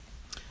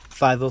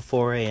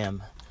5:04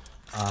 a.m.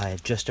 I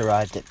just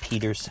arrived at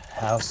Peter's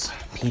house,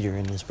 Peter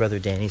and his brother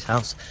Danny's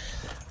house.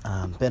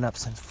 Been up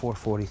since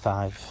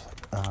 4:45.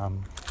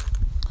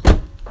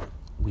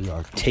 We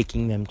are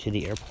taking them to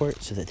the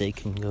airport so that they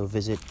can go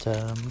visit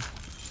their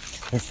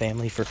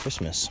family for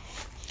Christmas.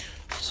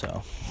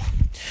 So,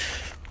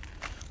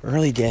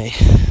 early day.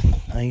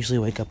 I usually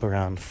wake up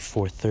around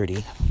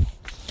 4:30.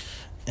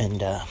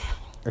 And, I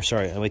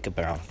wake up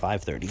around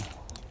 5:30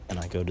 and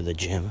I go to the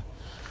gym.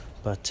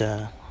 But,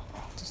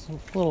 just a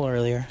little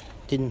earlier.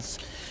 Didn't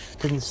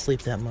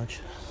sleep that much.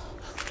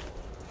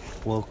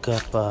 Woke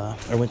up,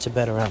 or went to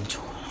bed around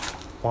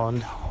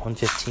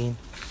 1:15.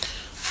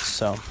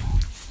 So,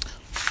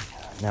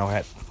 now we're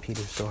at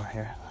Peter's door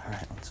here. All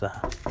right,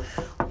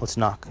 let's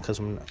knock because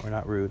we're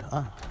not rude.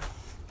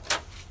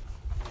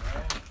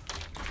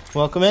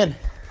 Welcome in.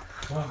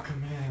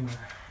 Welcome in.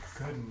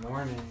 Good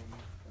morning.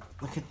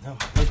 Look at them.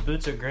 Those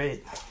boots are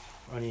great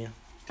on you.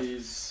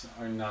 These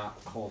are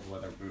not cold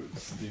weather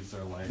boots. These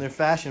are like... They're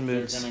fashion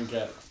boots. They're gonna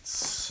get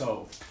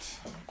soaked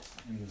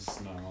in the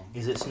snow.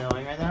 Is it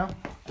snowing right now?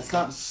 It's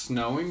not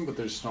snowing, but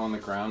there's snow on the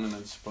ground and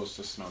it's supposed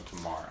to snow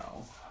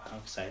tomorrow. How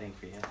exciting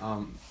for you.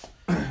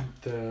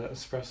 The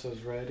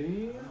espresso's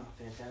ready. Oh,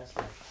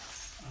 fantastic.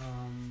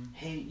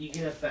 Hey, you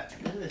get look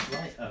at this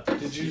light up.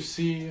 Did you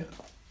see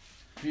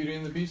Beauty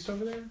and the Beast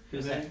over there?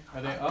 Who's that?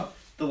 Are they up?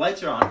 The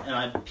lights are on, and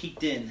I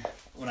peeked in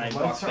when I walked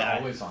The lights are back.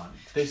 always on.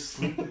 They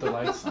sleep with the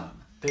lights on.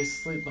 They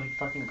sleep like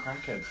fucking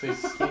crackheads. They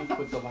sleep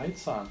with the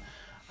lights on.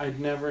 I'd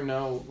never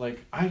know,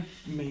 like, I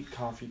made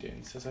coffee,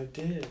 Danny says I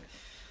did.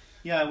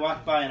 Yeah, I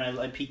walked by and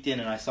I peeked in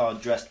and I saw a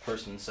dressed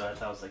person, so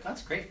I was like,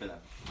 that's great for them.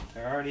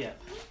 They're already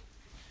up.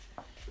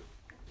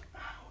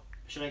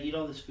 Should I eat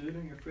all this food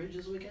in your fridge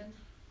this weekend?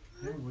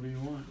 Hey, what do you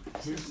want?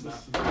 Here's this.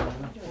 That's That's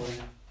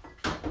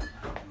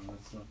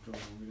left over.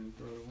 We didn't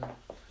throw it away.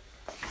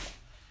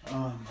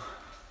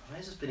 Why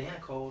is this banana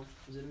cold?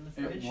 Was it in the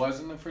fridge? It was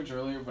in the fridge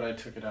earlier, but I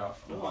took it out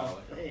a while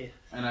ago. Hey.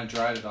 And I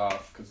dried it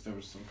off because there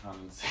was some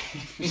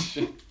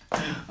condensation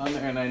on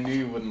there, and I knew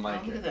you wouldn't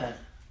like Look it. at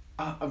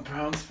that. A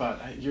brown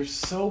spot. You're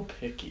so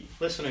picky.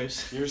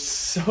 Listeners. You're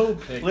so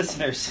picky.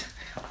 Listeners,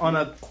 on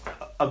a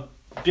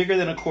bigger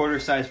than a quarter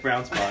size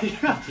brown spot.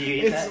 Yeah, Do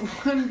you get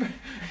that?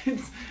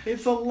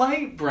 It's a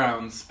light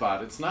brown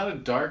spot. It's not a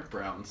dark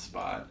brown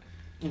spot.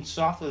 It's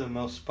softer than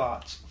most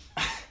spots.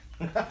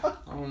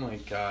 Oh my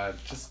god!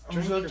 Just I'm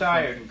drink so your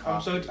tired. fucking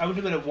coffee. I would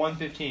do it at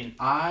 1:15.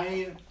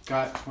 I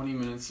got 20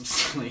 minutes of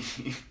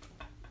sleep.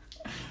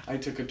 I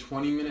took a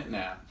 20-minute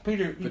nap.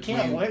 Peter, you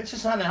can't wear. It's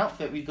just not an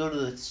outfit we go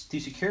to do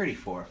security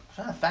for. It's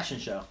not a fashion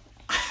show.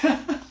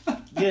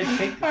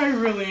 I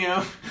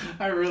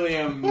really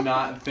am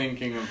not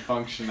thinking of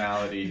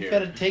functionality here. You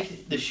gotta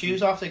take the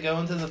shoes off to go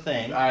into the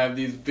thing. I have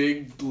these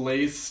big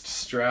laced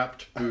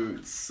strapped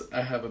boots.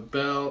 I have a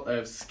belt. I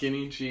have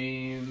skinny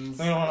jeans.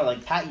 We don't want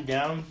to pat you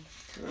down.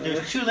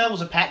 There's two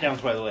levels of pat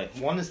downs, by the way.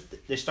 One is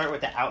they start with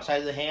the outside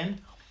of the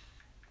hand,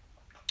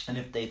 and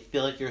if they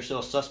feel like you're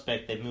still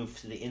suspect, they move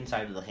to the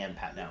inside of the hand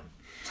pat down.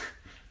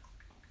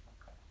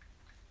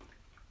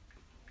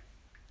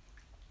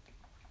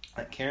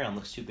 That carry-on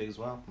looks too big as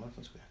well.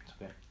 That's good. It's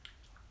okay.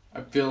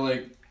 I feel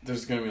like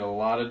there's gonna be a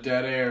lot of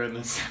dead air in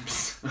this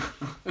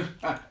episode.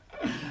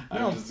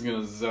 I'm just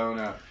gonna zone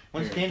out.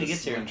 Once Danny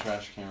gets here, in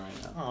trash can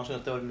right now. Oh, I was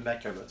gonna throw it in the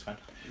backyard, but that's fine.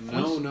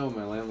 No,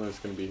 my landlord's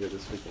gonna be here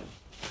this weekend.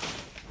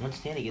 Once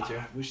Danny gets here,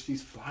 I wish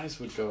these flies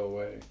would go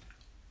away.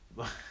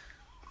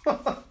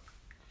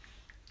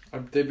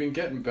 They've been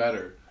getting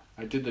better.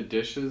 I did the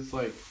dishes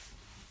like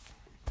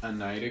a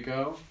night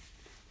ago,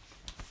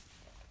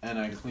 and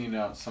I cleaned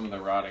out some of the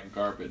rotting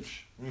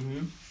garbage.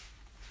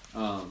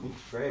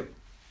 Great.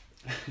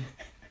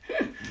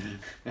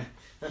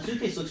 That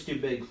suitcase looks too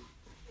big.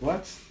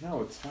 What?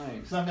 No, it's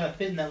fine. It's not gonna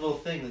fit in that little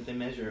thing that they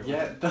measure.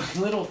 Yeah, the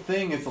little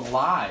thing is a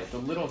lie. The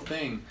little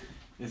thing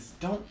is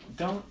don't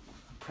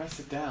press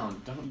it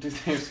down. Don't do.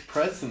 There's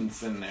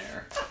presents in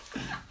there,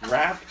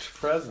 wrapped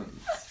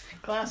presents.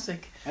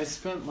 Classic. I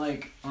spent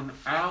like an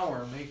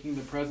hour making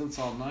the presents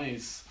all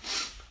nice.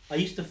 I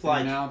used to fly.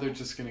 And now they're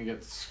just gonna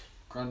get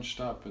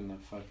scrunched up in the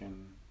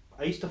fucking.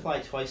 I used to fly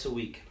twice a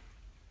week.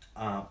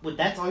 But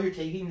that's all you're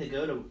taking to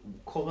go to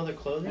cold weather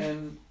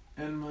clothing?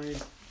 And my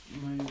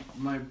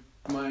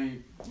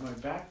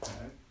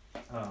backpack.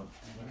 Oh,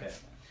 okay.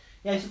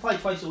 Yeah, I used to fly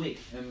twice a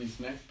week. And these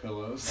neck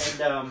pillows.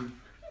 And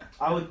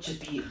I would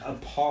just be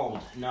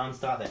appalled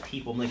nonstop at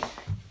people. I'm like,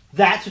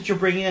 that's what you're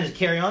bringing as a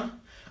carry-on?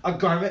 A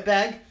garment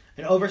bag?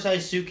 An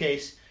oversized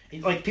suitcase?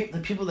 Like, the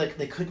people that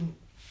they couldn't...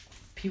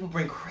 People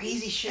bring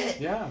crazy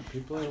shit. Yeah,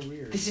 people are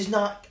weird. This is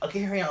not a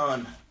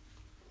carry-on.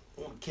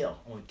 I want to kill.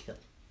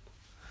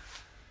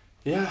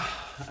 Yeah,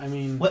 I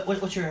mean...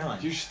 What's your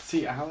airline? You should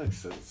see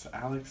Alex's.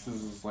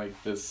 Alex's is like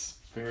this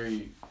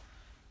very...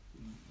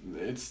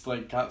 It's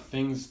like got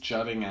things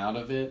jutting out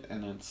of it,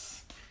 and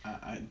it's...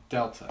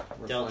 Delta.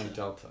 We're flying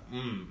Delta.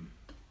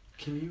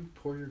 Can you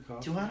pour your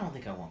coffee? I don't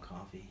think I want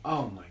coffee.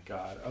 Oh my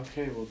god.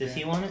 Okay, well... Does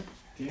he want it?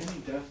 Danny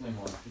definitely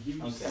wants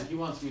it. He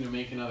wants me to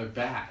make another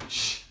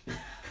batch.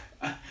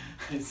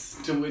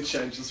 To which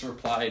I just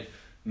replied,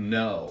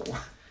 No.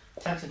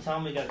 Text and tell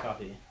him we got a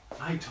copy.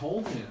 I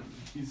told him.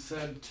 He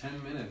said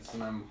 10 minutes,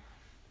 and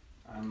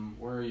I'm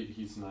worried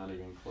he's not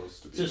even close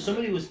to being So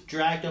somebody was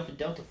dragged off a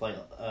Delta flight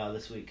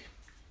this week.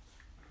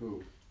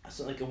 Who?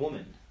 So, like a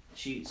woman.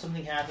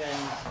 Something happened.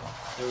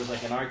 There was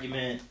like an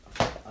argument,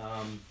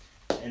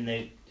 and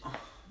they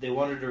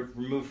wanted to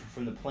remove her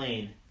from the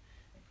plane,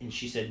 and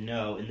she said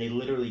no, and they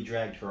literally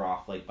dragged her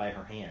off like by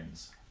her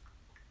hands.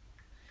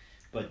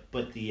 But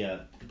the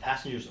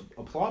passengers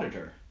applauded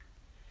her.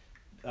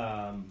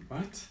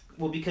 What?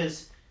 Well,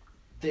 because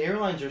the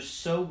airlines are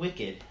so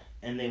wicked,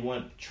 and they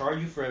want to charge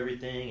you for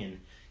everything, and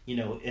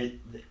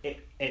an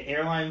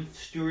airline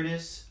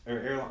stewardess or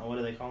airline, what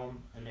do they call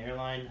them? An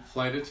airline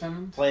flight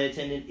attendant. Flight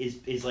attendant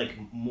is like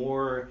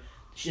more.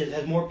 She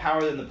has more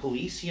power than the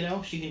police.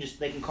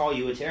 They can call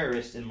you a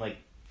terrorist and like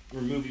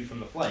remove you from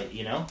the flight.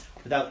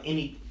 Without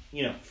any.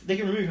 They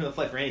can remove you from the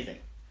flight for anything.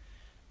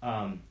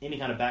 Any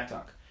kind of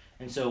backtalk.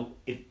 And so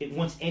if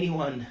once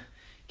anyone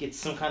gets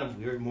some kind of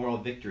weird moral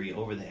victory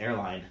over the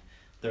airline,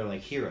 they're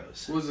like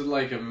heroes. Was it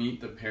like a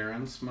Meet the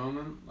Parents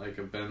moment? Like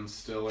a Ben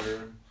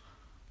Stiller,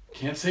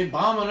 can't say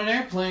bomb on an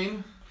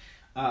airplane?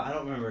 I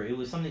don't remember. It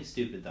was something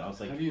stupid though. I was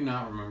like, how do you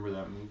not remember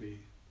that movie?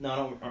 No, I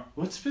don't.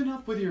 What's been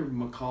up with your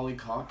Macaulay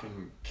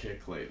Culkin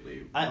kick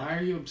lately? Why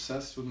are you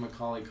obsessed with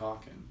Macaulay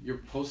Culkin? You're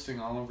posting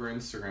all over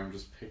Instagram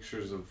just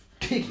pictures of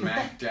Big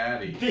Mac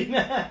Daddy. Big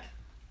Mac.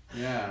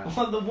 Yeah.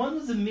 Well, the one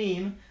was a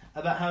meme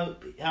about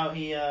how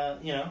he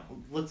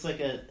looks like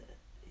a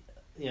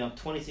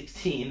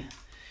 2016,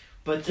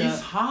 but he's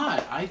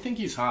hot. I think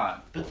he's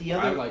hot. But the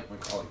other, I like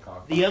Macaulay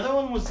Culkin. The other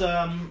one was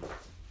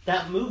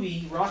that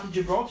movie Rock of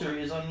Gibraltar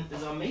is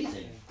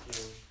amazing.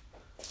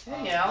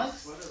 Hey,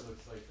 Alex. My sweater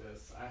looks like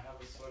this. I have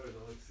a sweater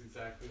that looks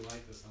exactly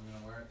like this. I'm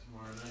gonna wear it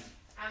tomorrow night.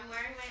 I'm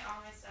wearing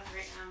all my stuff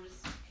right now. I'm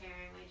just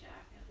carrying my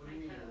jacket. What do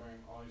you mean you're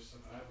wearing all your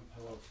stuff? I have a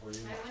pillow for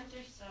you. My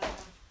winter stuff.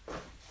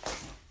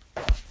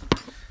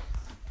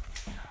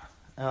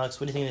 Alex,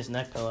 what do you think of this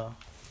neck pillow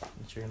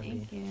that you're gonna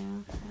Thank be?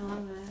 you. I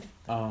love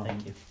it.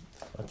 Thank you.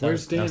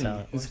 Where's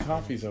Danny? His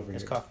coffee's over here.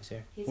 His coffee's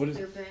here. He's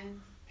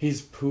pooping.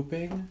 He's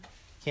pooping?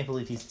 Can't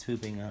believe he's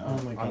pooping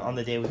my God. on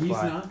the day we He's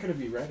fly. He's not gonna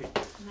be ready.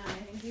 No, I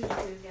think he's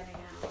getting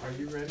out. Are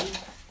you ready?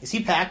 Is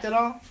he packed at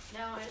all? No,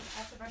 I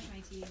have to brush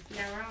my teeth.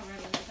 Yeah, we're all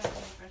ready. We just have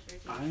to brush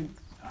our teeth.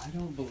 I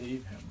don't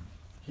believe him.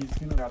 He's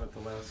gonna go out at the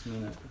last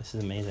minute. This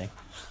is amazing.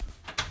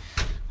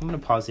 I'm gonna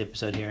pause the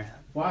episode here.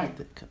 Why?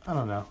 I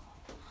don't know.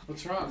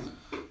 What's wrong?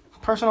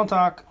 Personal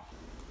talk.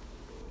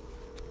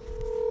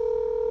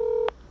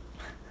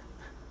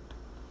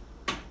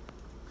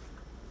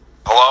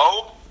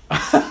 Hello?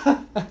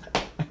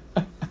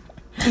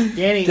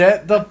 Danny.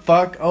 Get the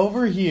fuck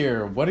over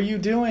here. What are you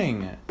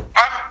doing? We're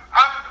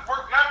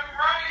getting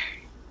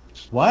ready.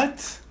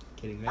 What?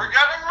 We're getting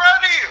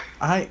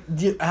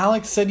ready.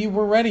 Alex said you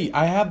were ready.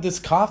 I have this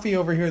coffee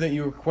over here that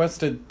you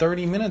requested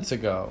 30 minutes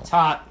ago. It's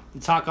hot.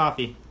 It's hot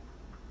coffee.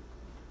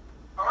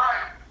 All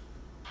right.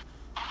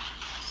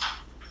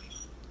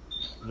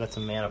 That's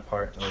a man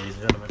apart, ladies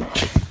and gentlemen.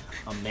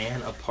 A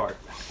man apart.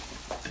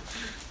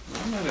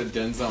 Isn't that a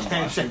Denzel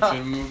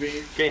Washington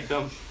movie? Great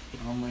film.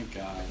 Oh my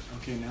god.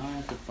 Okay, now I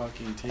have to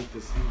fucking take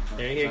this thing apart.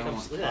 There you I go.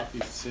 want coffee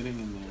sitting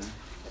in there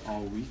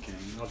all weekend.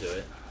 I'll do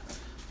it.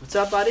 What's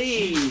up,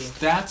 buddy?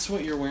 That's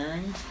what you're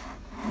wearing?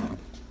 Oh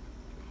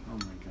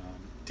my god.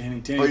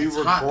 Danny, Are you it's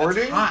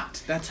recording?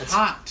 Hot. That's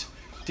hot.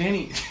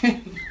 Danny.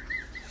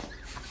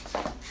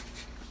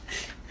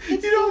 You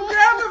don't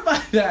grab it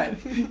by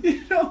that.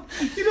 You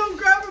don't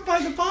grab it by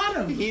the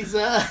bottom. He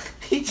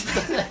just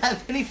doesn't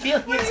have any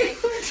feelings. What are you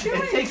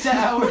doing? It takes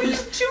hours. What are you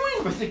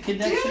doing? For the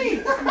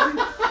connection. Danny.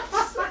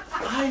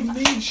 I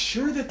made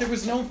sure that there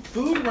was no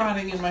food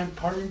rotting in my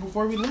apartment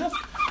before we left.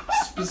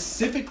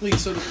 Specifically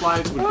so the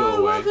flies would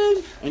go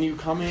away. And you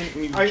come in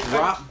and you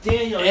drop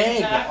Daniel,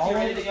 egg back? You all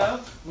ready to go?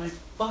 my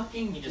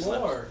fucking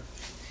floor.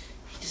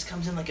 He just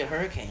comes in like a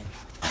hurricane.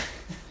 Like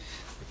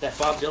that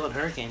Bob Dylan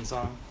hurricane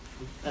song.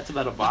 That's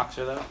about a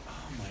boxer, though.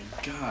 Oh my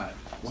god.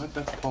 What?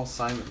 That's Paul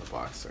Simon, the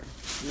boxer.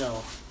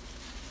 No.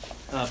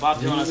 Bob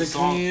Dylan has a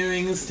song. In the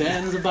clearing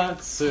stands a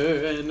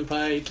boxer and a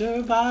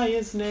fighter by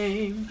his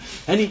name,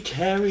 and he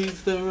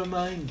carries the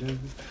reminder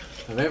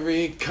of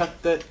every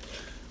cut that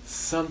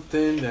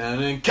something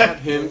down and cut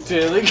him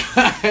till he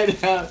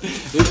cried out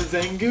his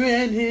anger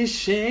and his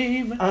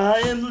shame. I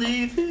am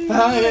leaving,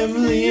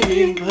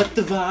 but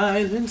the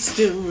violence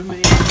still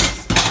remains.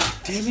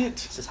 Damn it.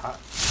 This is hot.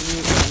 Can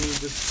you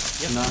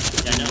just knock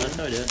it? Yeah, I know, that's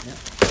how I do it, yeah.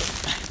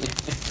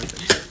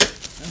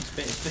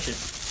 It's efficient.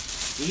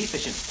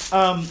 Efficient.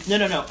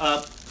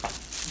 No.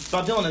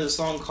 Bob Dylan has a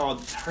song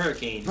called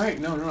Hurricane. Right,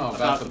 no,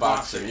 about the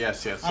boxer.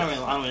 Yes. I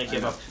don't really care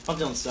about Bob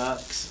Dylan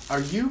sucks. Are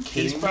you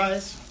kidding Peace me?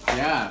 Prize?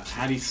 Yeah,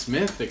 Patti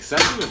Smith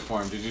accepted it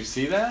for him. Did you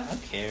see that? Who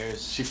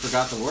cares? She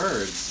forgot the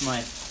words.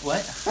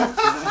 What?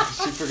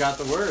 She forgot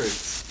the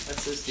words.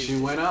 That's so stupid. She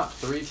went up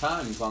 3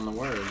 times on the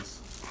words.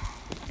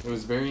 It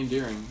was very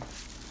endearing.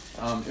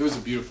 It was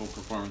a beautiful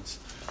performance.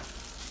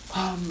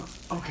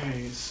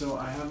 Okay, so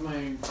I have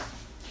my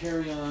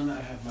carry-on.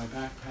 I have my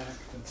backpack.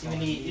 That's all I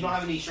need. You don't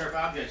have any sharp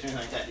objects or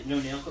anything like that? No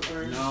nail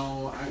clippers?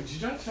 No.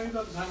 Did I tell you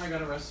about the time I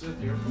got arrested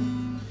at the airport?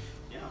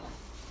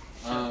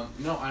 Yeah.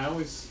 No, I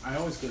always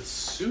get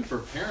super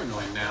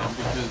paranoid now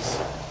because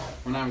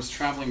when I was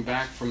traveling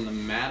back from the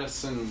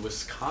Madison,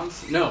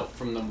 Wisconsin,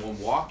 from the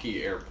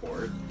Milwaukee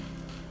airport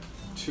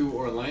to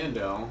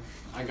Orlando,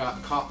 I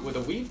got caught with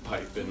a weed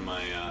pipe in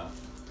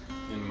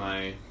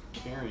my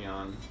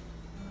carry-on.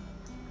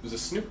 It was a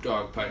Snoop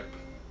Dogg pipe.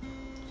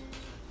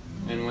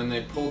 And when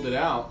they pulled it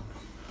out,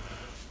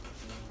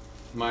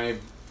 my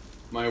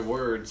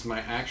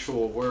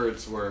actual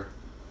words were,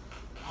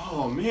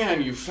 "Oh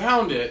man, you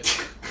found it,"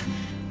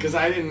 because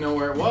I didn't know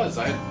where it was.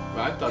 I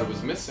thought it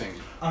was missing.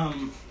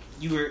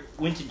 You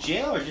went to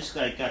jail or just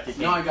got detained?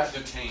 No, I got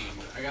detained.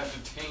 I got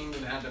detained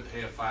and had to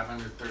pay a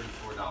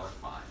 $534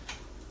 fine.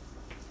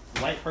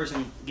 White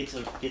person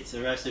gets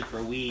arrested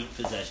for weed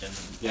possession.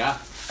 Yeah.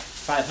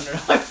 $500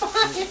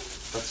 fine.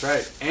 That's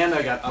right. And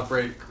I got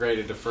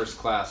upgraded to first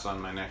class on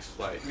my next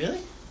flight. Really?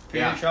 For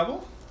Yeah. your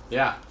trouble?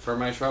 Yeah, for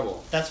my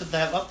trouble. That's what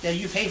that up.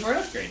 You paid for an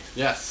upgrade.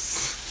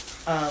 Yes.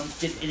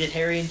 Did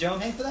Harry and Joan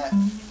pay for that?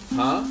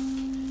 Huh?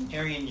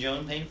 Harry and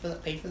Joan paid for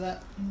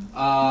that?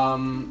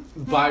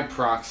 By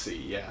proxy,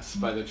 yes,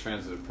 by the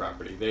transitive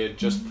property. They had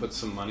just put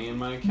some money in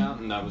my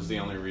account, and that was the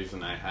only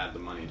reason I had the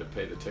money to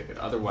pay the ticket.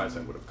 Otherwise,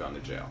 I would have gone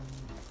to jail.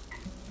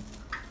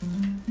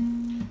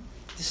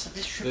 This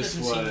trip This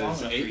doesn't seem long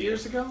was enough 8 for you.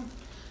 years ago?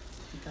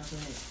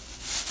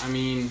 2008. I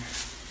mean,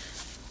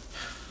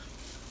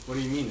 what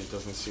do you mean it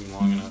doesn't seem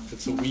long enough?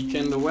 It's a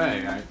weekend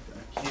away. I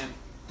can't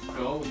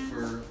go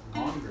for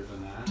longer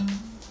than that.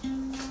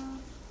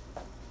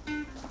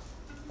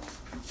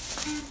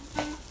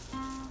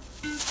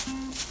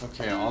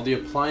 Okay, all the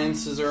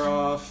appliances are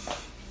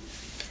off.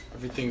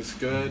 Everything's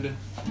good.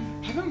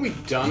 Haven't we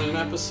done an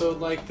episode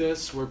like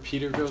this where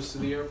Peter goes to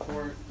the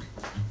airport?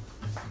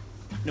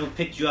 No,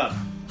 picked you up.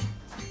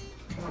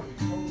 Oh,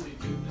 we totally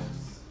do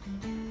this.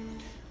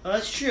 Oh,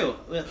 that's true.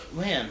 Well,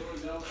 man.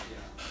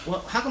 Well,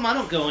 how come I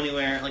don't go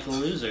anywhere like a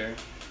loser?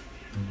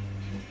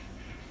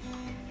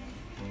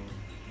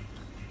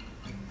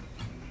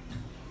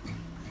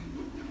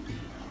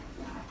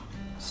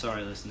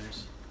 Sorry,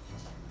 listeners.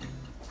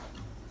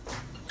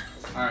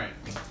 Alright,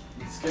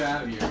 let's get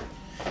out of here.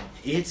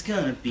 It's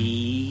gonna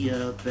be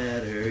a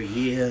better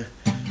year.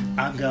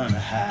 I'm gonna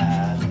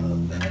have a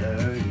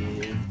better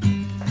year.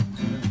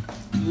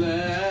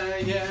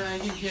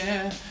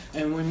 Yeah.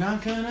 And we're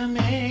not gonna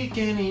make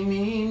any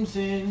memes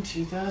in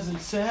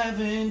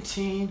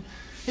 2017.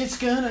 It's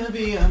gonna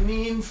be a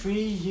meme-free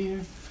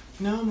year.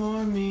 No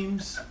more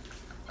memes.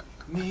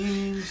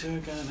 Memes are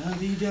gonna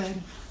be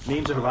dead.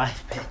 Memes are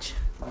life, bitch.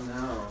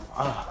 No.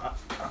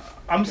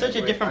 I'm such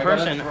a different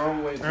person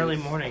early early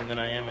morning than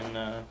I am in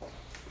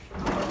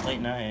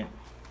late night.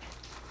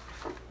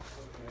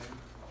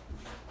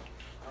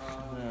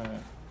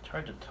 It's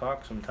hard to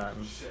talk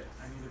sometimes. Shit,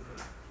 I need to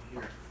put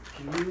here.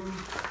 Can you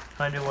Can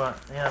I do what?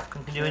 Yeah,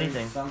 can do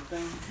anything.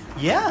 something?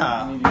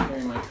 Yeah. I need to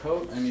carry my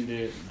coat. I need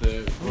the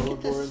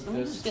rollerboard. Let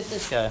me just get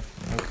this guy.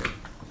 Okay.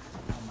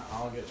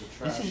 I'll get the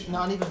trash. This is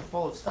not even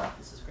full of stuff.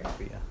 This is great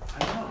for you.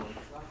 I know.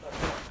 It's not that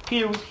bad.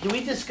 Peter, did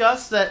we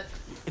discuss that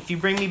if you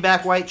bring me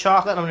back white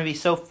chocolate, I'm going to be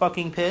so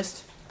fucking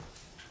pissed?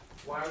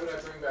 Why would I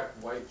bring back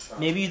white chocolate?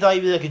 Maybe you thought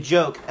you'd be like a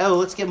joke. Oh,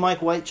 let's get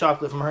Mike white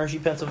chocolate from Hershey,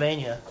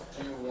 Pennsylvania.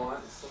 Do you want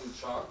some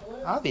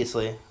chocolate?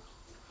 Obviously.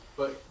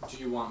 But do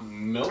you want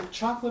milk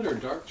chocolate or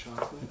dark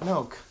chocolate?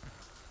 Milk.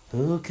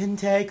 Who can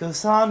take a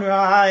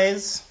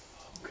sunrise?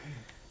 Okay.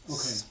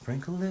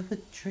 Sprinkle it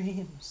with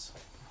dreams.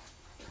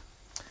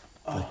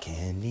 The Oh,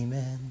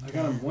 Candyman. I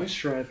gotta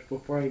moisturize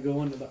before I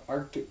go into the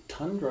Arctic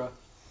tundra.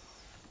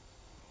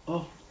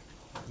 Oh,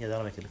 Yeah,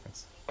 that'll make a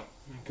difference. my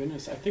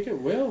goodness. I think it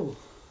will.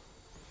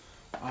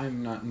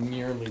 I'm not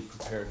nearly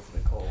prepared for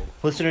the cold.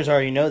 Listeners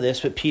already know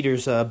this, but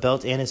Peter's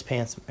belt and his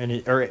pants,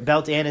 or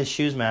belt and his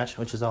shoes match,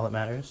 which is all that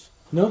matters.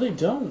 No, they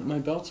don't. My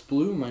belt's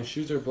blue. My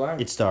shoes are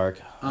black. It's dark.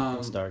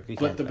 It's dark. You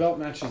But can't- the belt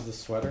matches the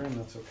sweater, and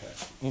that's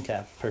okay.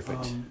 Okay,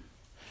 perfect. Um,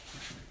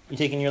 You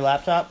taking your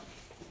laptop?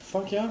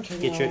 Fuck yeah, I'm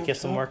taking Get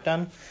some my work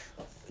done.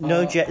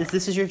 No, Uh,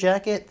 this is your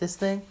jacket. This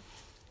thing.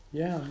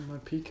 Yeah, my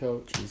pea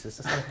coat. Jesus,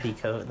 that's not a pea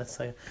coat. That's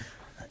like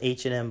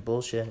H&M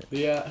bullshit.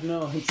 Yeah,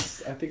 no, I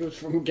think it was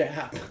from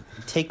Gap.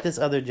 Take this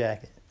other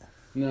jacket.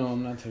 No,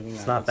 I'm not taking that.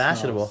 It's not It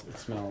fashionable. Smells. It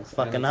smells.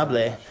 Fucking and it's not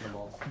able.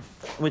 fashionable.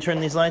 We turn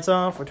these lights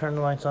off. We're turning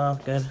the lights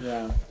off. Good.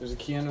 Yeah, there's a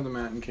key under the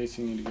mat in case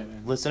you need to get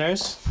in.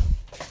 Listeners,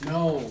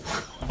 No.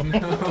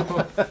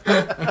 No.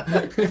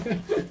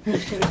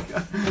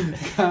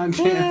 God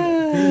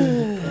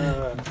damn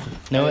it.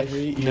 no, I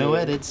hate no you.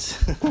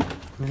 edits.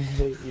 I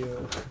hate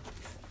you.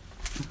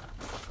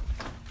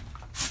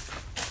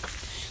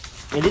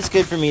 It is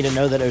good for me to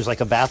know that there's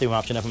like a bathroom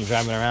option if I'm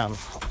driving around.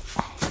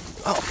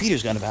 Oh,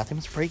 Peter's got a bathroom.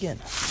 Let's break in.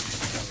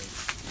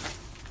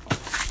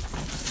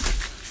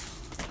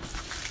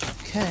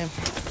 Okay.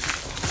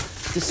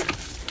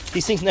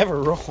 These things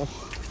never roll.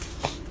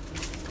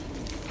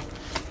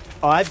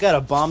 Oh, I've got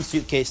a bomb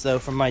suitcase though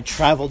from my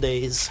travel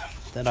days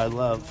that I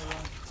love.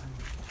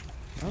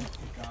 Goddamn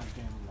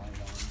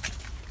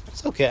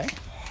It's okay.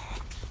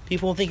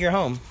 People will think you're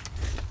home.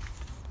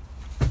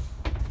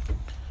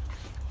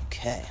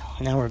 Okay,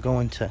 now we're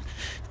going to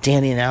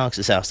Danny and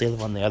Alex's house. They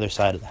live on the other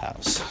side of the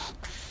house.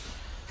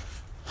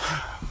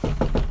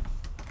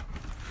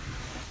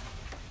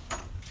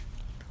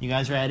 You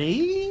guys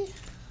ready?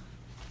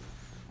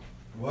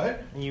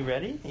 What? Are you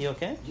ready? Are you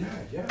okay?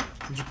 Yeah.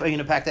 Are you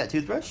gonna pack that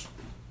toothbrush?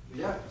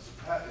 Yeah,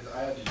 I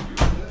had to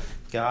use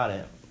it. Got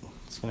it.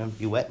 It's gonna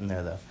be wet in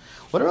there though.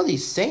 What are all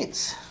these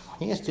saints?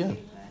 What are you guys doing?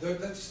 It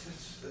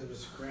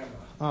was grandma.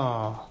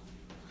 Oh,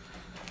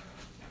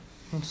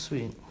 that's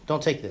sweet.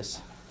 Don't take this.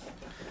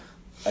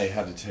 I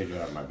had to take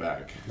it out of my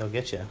bag. They'll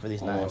get you for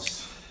these knives.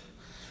 Almost.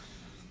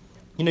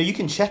 You know, you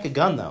can check a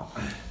gun though.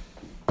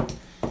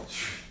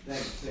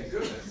 Thank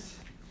goodness.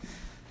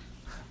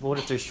 But what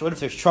if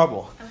there's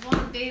trouble? I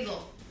want a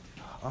bagel.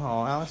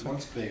 Oh, Alex.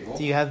 Once bagel.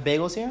 Do you have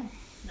bagels here?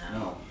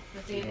 No.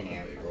 But We they don't have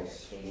have airport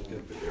bagels. bagel. We'll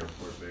get the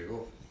airport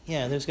bagel.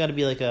 Yeah, there's got to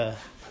be like a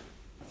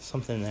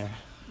something there.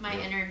 My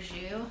inner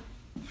Jew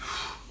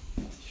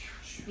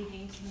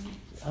speaking to me.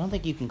 I don't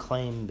think you can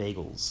claim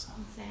bagels.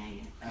 I'm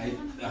saying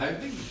it. I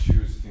think the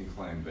Jews can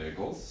claim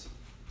bagels.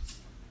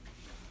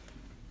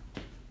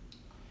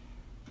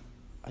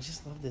 I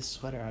just love this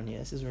sweater on you.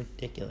 This is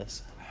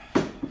ridiculous.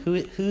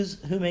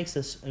 Who makes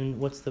this and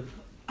what's the?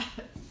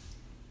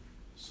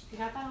 You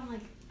got that on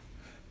like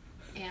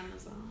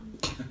Amazon.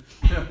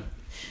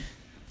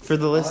 For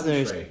the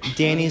listeners, Entree.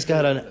 Danny's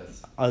got an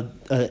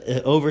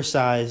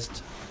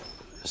oversized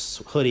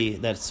hoodie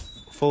that's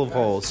full of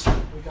holes.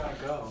 We gotta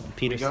go.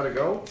 Peter,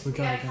 go? We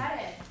Yeah, I gotta go. cut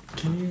it.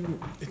 Can you?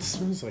 It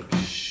smells like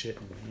shit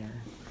in here.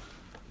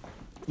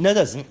 no, it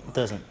doesn't. It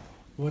doesn't.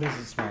 What does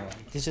it smell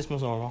like? This just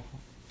smells normal.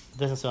 It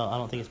doesn't smell. I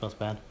don't think it smells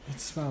bad. It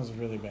smells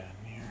really bad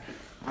in here.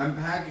 I'm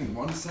packing.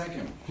 1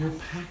 second. You're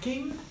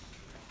packing?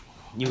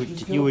 You were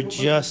Just you go were put my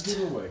just.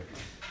 computer away.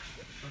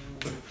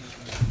 Do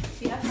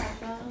you have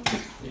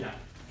headphones? Yeah.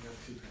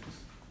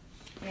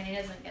 Danny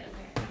doesn't get a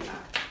pair.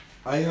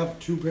 I have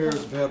 2 pairs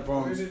of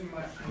headphones.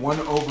 One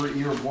over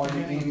ear, one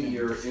in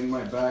ear in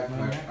my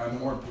backpack. I'm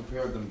more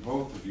prepared than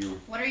both of you.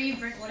 What are you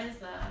bring? What is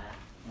that?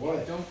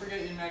 What? Don't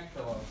forget your neck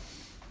pillow.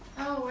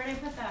 Oh, where'd I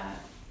put that?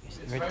 It's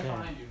right right there.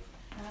 behind you.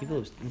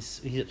 People,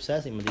 he's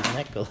obsessing with these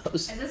neck pillows.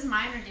 Is this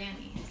mine or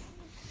Danny's?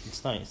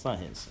 It's not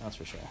his. That's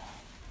for sure.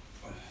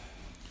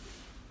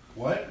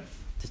 What?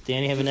 Does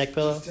Danny have a neck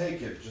pillow? Just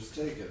take it. Just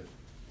take it.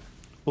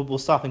 We'll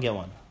stop and get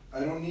one.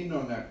 I don't need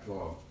no neck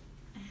pillow.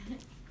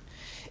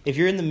 If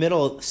you're in the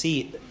middle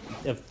seat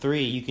of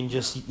 3, you can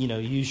just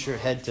use your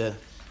head to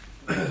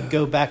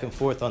go back and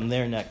forth on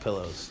their neck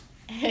pillows.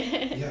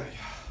 Yeah.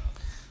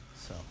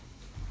 So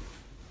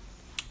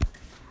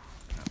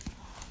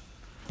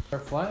Our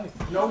flight.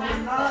 No, we're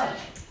not.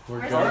 We're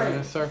Where's going our- to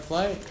miss our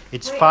flight.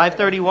 it's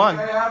 5:31.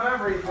 I have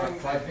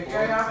everything. I think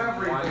I have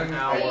everything. 1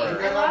 hour.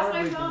 Wait, I lost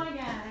my phone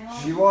again.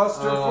 She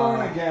lost her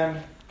phone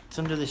again. It's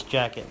under this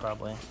jacket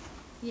probably.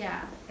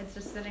 Yeah, it's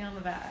just sitting on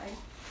the bag.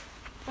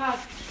 Fuck.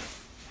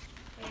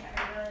 Wait,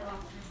 I really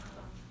lost my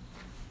phone.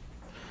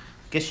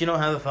 Guess you don't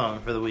have a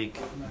phone for the week.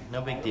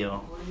 No big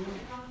deal.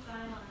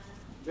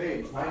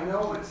 Babe, I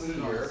know it's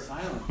here.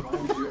 Silent. Why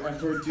would you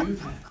ever do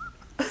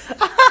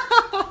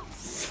that?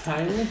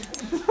 Silent?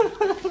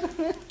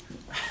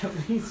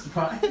 At least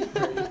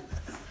vibrate.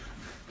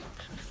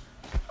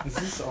 Is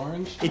this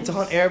orange? It's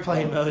on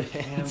airplane mode.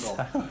 Handle.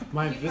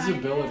 My You find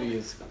visibility it?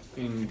 is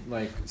in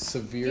like Did you find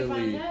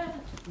severely it?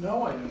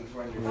 No, I didn't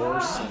find your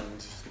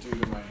worsened due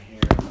to my hair.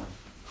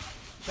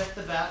 Check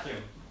the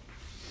bathroom.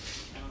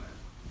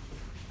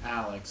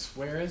 Alex,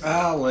 where is it?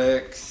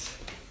 Alex.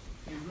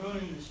 You're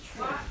ruining this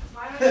trip.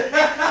 Why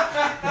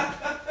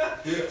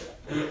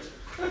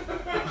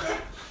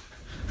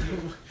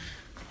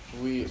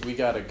We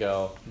gotta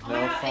go. Oh No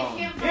my God, I phone.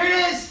 can't Here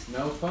it is.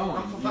 No phone.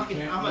 I'm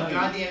a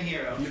goddamn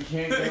hero. You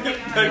can't Oh get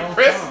my God. no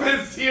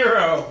Christmas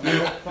hero. phone.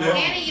 No phone.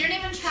 Danny, you didn't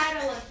even try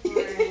to look for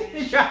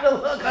it. Try to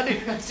look under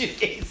your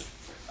suitcase.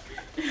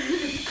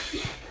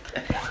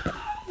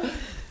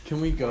 Can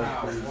we go,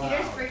 please?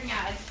 Peter's freaking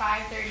out. It's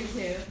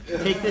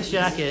 5:32. Take this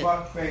jacket.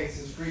 Fuck face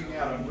is freaking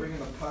out. I'm bringing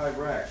the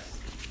Pyrex.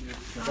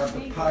 I got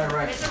the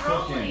Pyrex It's a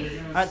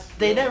cooking. rolling.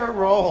 They never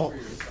roll.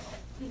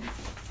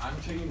 I'm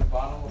taking a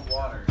bottle of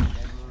water.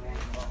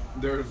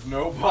 There's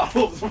no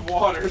bottles of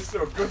water,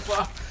 so good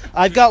luck.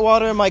 I've got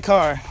water in my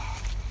car.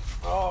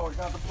 Oh, we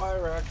got the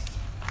Pyrex.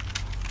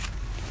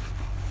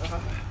 Here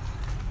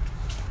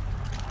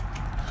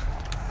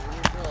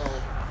we go.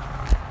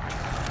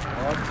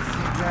 Love to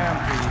see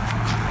Grampy.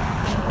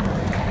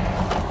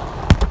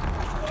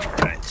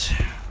 Right.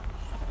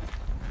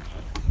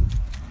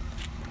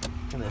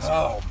 Look at this.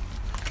 Oh.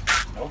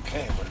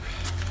 Okay,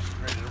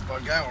 we're ready to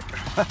bug out.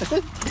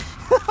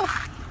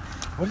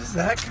 What is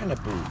that kind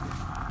of boot?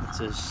 It's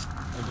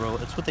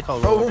it's what they call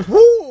a roller.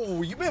 Oh,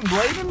 whoa! You been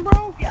blading,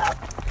 bro? Yeah.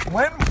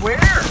 When? Where?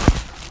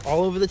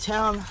 All over the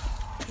town.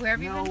 Where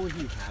have you been?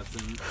 he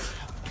hasn't.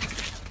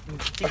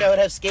 Think I would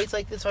have skates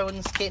like this if I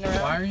wasn't skating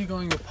around? Why are you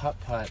going to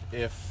putt-putt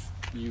if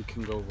you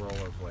can go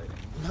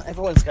rollerblading? Not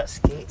everyone's got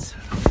skates.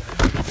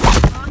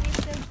 Oh, he's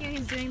so cute.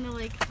 He's doing the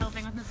like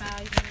helping with the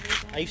bags and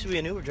everything. I used to be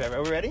an Uber driver.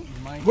 Are we ready?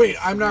 Mike Wait,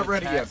 used to I'm be not a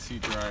ready yet. taxi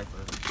driver.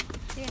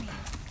 Danny.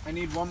 I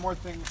need one more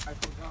thing. I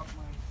forgot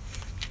my.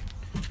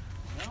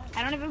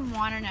 I don't even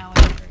want to know what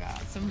I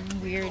forgot. Some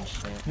weird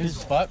shit.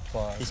 His butt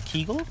plug. Is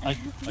Kegel? I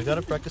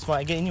gotta practice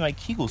my getting my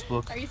Kegel's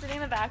book. Are you sitting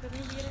in the back with me,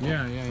 Peter?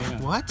 Yeah.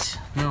 What?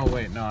 No,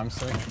 wait, no, I'm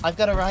saying. I've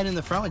got to ride in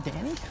the front with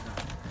Danny.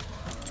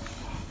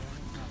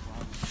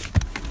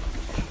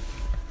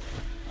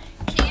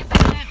 Keep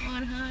it at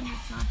 100,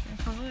 Sasha.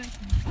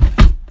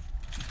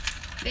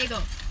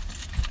 Bagel.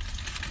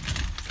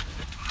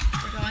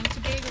 We're going to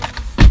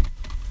bagels.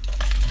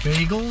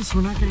 Bagels?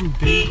 We're not getting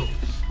bagels.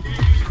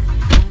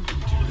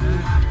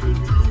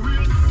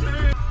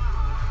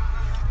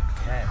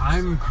 Okay.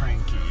 I'm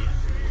cranky.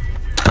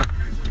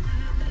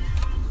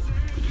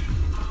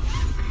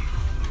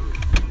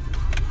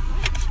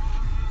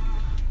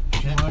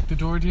 Can you lock the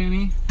door,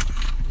 Danny?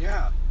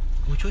 Yeah.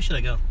 Which way should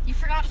I go? You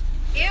forgot.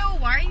 Ew,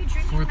 why are you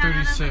drinking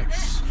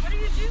 436. What are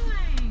you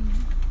doing?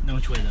 No,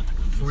 which way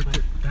though?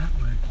 That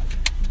way.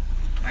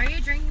 Why are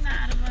you drinking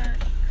that out of a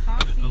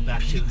coffee? Go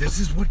back to. This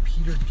is what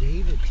Peter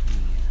gave it to me.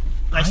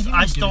 I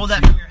didn't stole give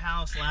it that to from you. your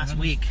house last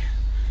week.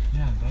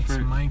 Yeah, that's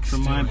Mike's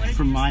from my doing.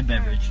 from my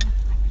beverage.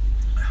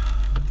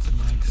 That's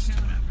Mike's doing.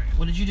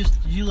 What did you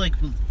just? Did you like,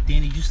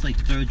 Danny? Just like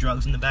throw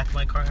drugs in the back of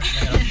my car?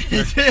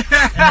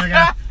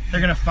 And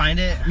they're gonna find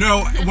it.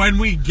 No, when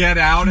we get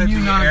out Can at you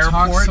the not airport.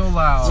 talk so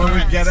loud? When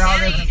we get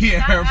out at the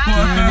airport.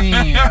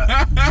 Danny,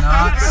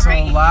 not so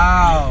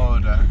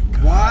loud.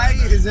 Why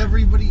is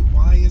everybody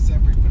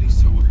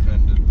so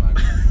offended by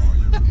my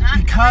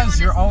volume? Because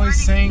you're always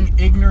saying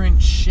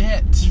ignorant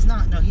shit. He's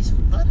not. No, he's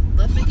let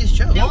him make his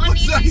joke. No one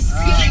was I needs to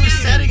saying? He was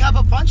setting up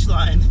a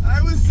punchline.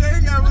 I was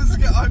saying I'm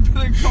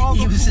gonna call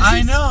the police.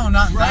 I know,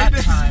 not Right that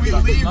as time, we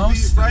but leave,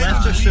 most right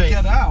left as or we straight?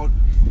 get out.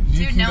 you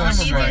Dude, can no go one needs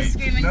to straight.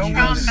 scream and No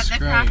drum, one's but the straight.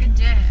 crack a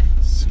dick.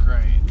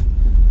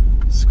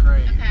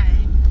 Straight. Okay.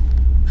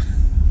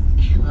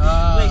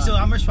 Wait, so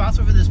I'm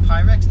responsible for this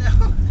Pyrex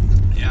now?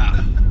 Yeah.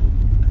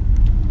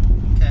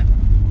 Okay,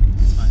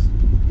 it's fine.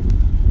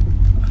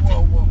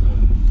 Whoa. What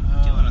are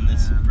you doing on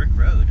this brick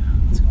road?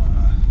 What's going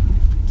on?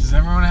 Does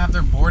everyone have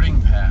their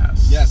boarding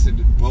pass? Yes,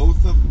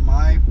 both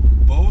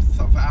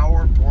of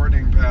our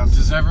boarding passes.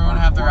 Does everyone are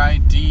have their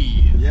boarding.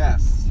 ID?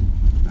 Yes.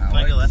 Can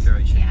I go left or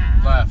right? Shane?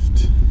 Yeah.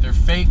 Left. They're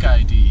fake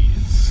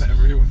IDs.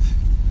 Everyone.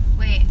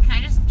 Wait, can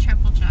I just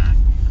triple check?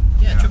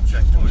 Yeah, triple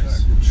check. No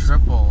worries.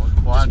 Triple,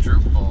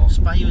 quadruple.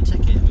 Just buy you a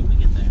ticket when we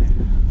get there.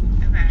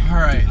 Okay. All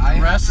right. I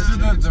The rest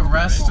have of the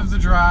rest of the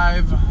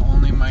drive,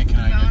 only Mike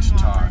and I get to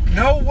talk.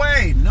 No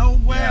way.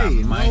 Yeah,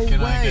 Mike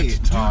and I get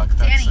to talk.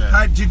 That's Danny. it.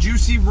 Hi, did you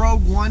see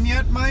Rogue One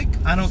yet, Mike?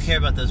 I don't care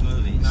about those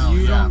movies. No.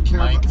 You yeah, don't care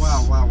Mike's-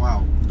 about.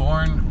 Wow.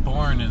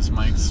 Born is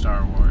Mike's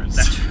Star Wars.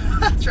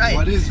 That's right.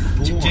 What is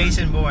Bourne?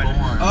 Jason Bourne.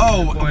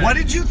 Oh, Bourne. what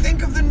did you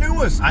think of the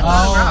newest? I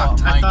thought it Oh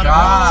rocked. I my thought it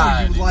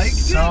God! rocked. You liked it?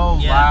 So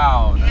Yeah.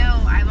 loud. Ew,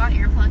 I bought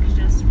earplugs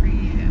just for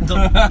you.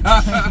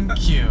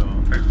 Thank you.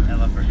 Perfect. I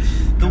love her.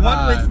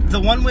 The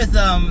one with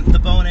the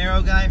bow and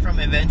arrow guy from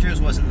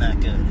Avengers wasn't that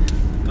good,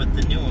 but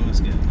the new one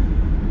was good.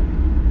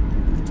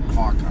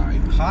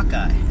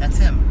 Hawkeye. That's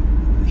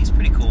him. He's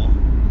pretty cool.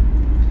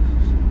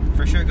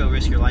 For sure, go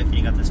risk your life, and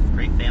you got this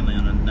great family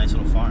on a nice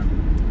little farm.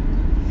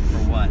 For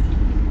what?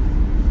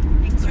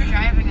 Thanks for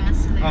driving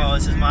us to the Oh,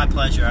 this is my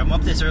pleasure. I'm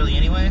up this early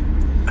anyway.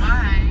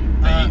 Why?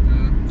 Baiting.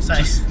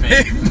 Just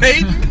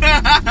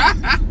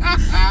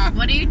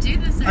What do you do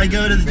this early? I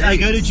go to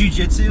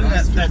jujitsu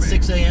at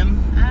 6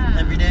 a.m. Ah.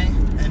 every day,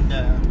 and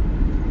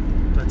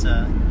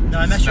no,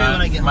 I'm actually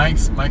when I get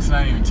Mike's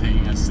not even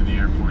taking us to the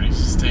airport. He's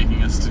just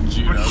taking us to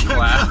judo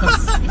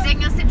class. He's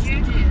taking us to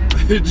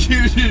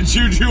Juju.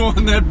 Juju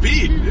on that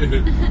beat.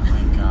 Oh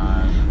my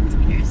God. It's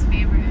Peter's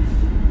favorite.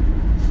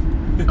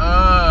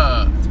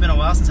 It's been a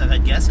while since I've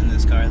had guests in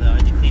this car, though. I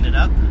had to clean it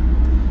up.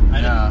 I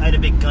had a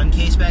big gun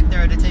case back there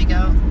I had to take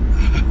out.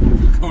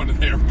 Going to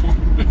the airport.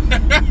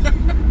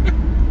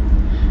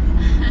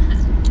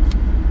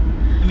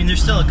 I mean,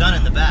 there's still a gun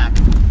in the back,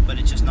 but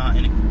it's just not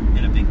in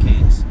a big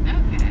case.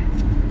 Okay.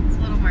 It's a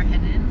little more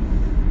hidden.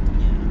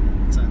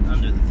 Yeah, it's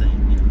under the thing.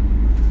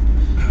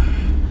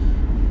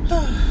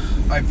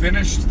 Yeah. I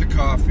finished the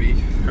coffee.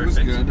 It was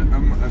Perfect. good.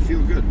 I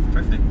feel good.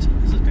 Perfect.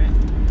 This is great.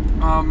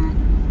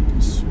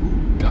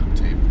 Duct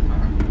tape.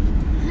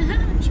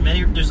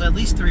 There's at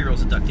least 3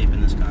 rolls of duct tape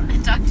in this car.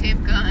 Duct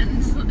tape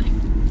guns.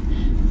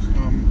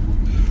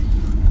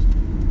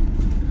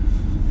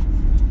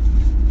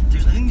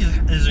 I think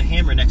there's a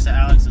hammer next to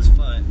Alex's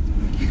foot.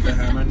 Keep the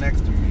hammer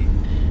next to me.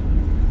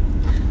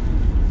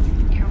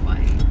 You're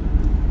white.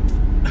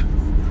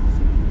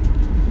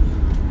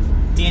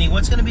 Danny,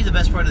 what's going to be the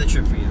best part of the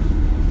trip for you?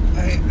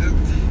 I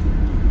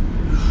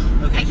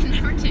Okay. can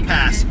never take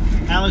Pass. it.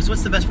 Alex,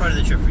 what's the best part of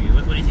the trip for you?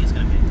 What do you think it's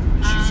going to be?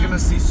 She's gonna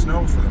see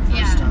snow for the first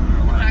Yeah, time in her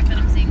the life. fact that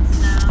I'm seeing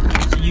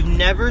snow. So you've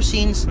never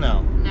seen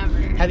snow. Never.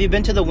 Have you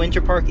been to the Winter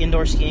Park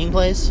indoor skiing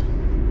place?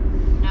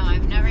 No,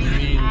 I've never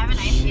even. I haven't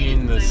ice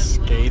skated the since I was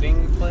little.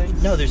 skating place?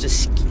 No, there's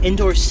a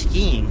indoor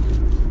skiing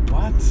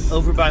What?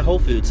 Over by Whole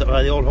Foods,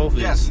 by the old Whole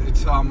Foods. Yes,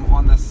 it's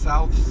on the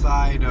south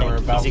side of. We're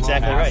about He's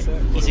exactly to pass right.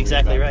 it? What He's are we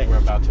exactly about- right. We're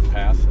about to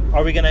pass it.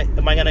 Are we gonna?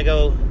 Am I gonna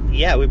go?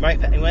 Yeah, we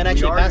might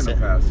actually pass it.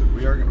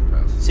 We are gonna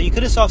pass it. So you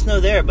could have saw snow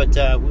there, but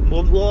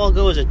we'll all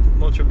go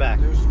once we're back.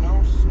 There's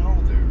no snow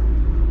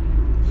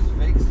there. It's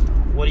fake snow.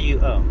 What do you?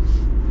 Oh,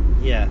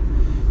 yeah.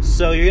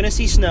 So you're gonna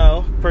see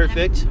snow.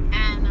 Perfect.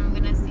 And I'm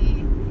gonna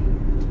see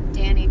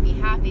Danny be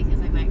happy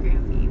because I met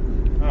Grampy.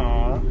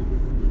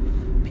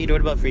 Aww. Peter,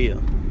 what about for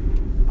you?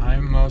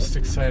 I'm most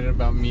excited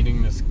about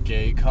meeting this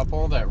gay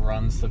couple that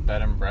runs the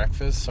bed and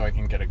breakfast, so I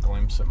can get a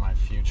glimpse at my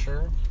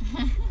future.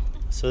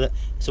 So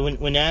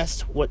when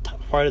asked what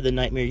part of the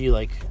nightmare you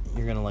like,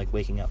 you're gonna like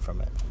waking up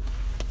from it.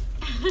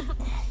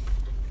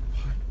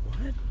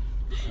 What?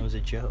 That was a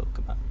joke.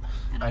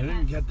 I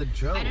didn't get the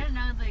joke. I didn't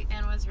know the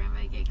Anne was run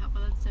by a gay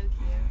couple. That's so cute.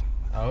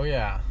 Oh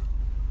yeah.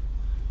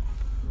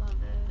 Love it.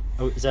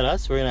 Oh, is that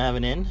us? We're gonna have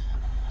an inn,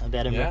 a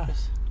bed and Yeah.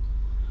 breakfast.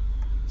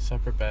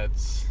 Separate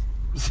beds.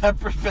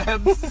 Separate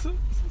beds.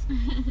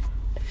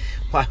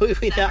 Why would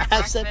we not Separate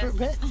have separate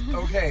beds? breakfast.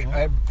 Okay,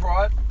 I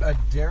brought a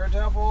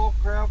Daredevil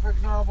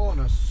graphic novel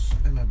and a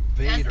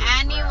Vader. Does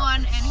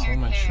anyone in So here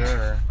mature.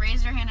 care?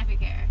 Raise your hand if you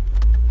care.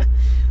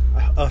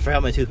 Oh, I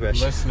forgot my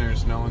toothbrush.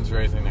 Listeners, no one's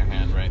raising their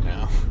hand right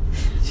now.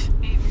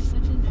 Babe, you're such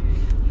a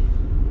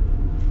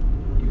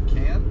nerd. You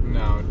can?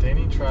 No,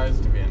 Danny tries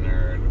to be a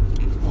nerd.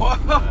 Whoa! I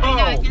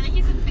know, I feel like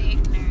he's a fake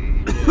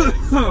nerd.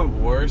 It's the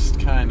worst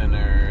kind of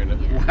nerd.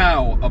 Yeah.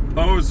 Wow, a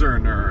poser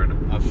nerd.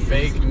 A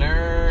fake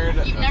nerd,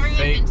 You've a never even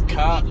fake been to the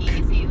cuck.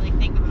 KKC. Like,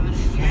 think about it.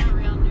 If you're a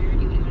real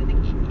nerd, you would go to the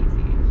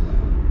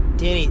KKC.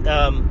 Danny,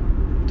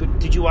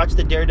 did you watch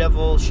the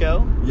Daredevil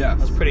show? Yes.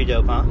 That was pretty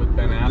dope, huh? With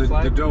Ben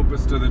Affleck? The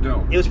dopest of the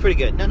dope. It was pretty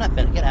good. No, not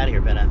Ben. Get out of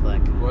here, Ben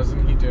Affleck.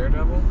 Wasn't he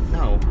Daredevil?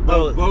 No.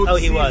 Both Oh,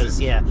 he was.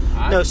 seasons. Yeah.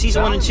 I'm No,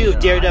 season 1 and 2 of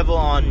telling you, Daredevil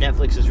on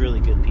Netflix is really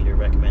good. Peter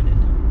recommended.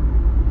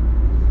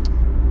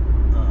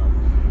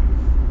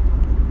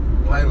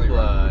 Highly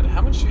Blood.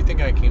 How much do you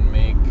think I can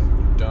make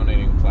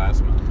donating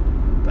plasma?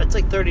 But it's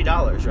like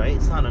 $30, right?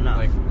 It's not enough.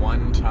 Like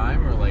one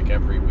time or like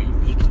every week?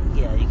 you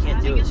can't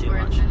I do think it it's too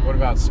worth much. it. What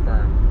about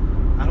sperm?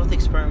 I don't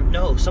think sperm.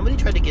 No, somebody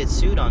tried to get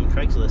sued on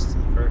Craigslist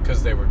for.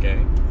 Because they were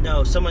gay?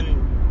 No,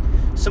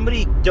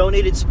 somebody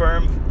donated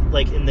sperm,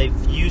 like, and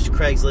they've used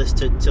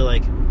Craigslist to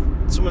like,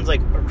 someone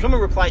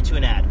replied to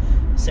an ad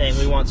saying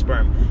we want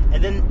sperm,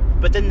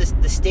 but then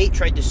the state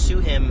tried to sue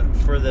him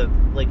for the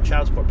like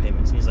child support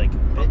payments, and he's like,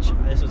 bitch,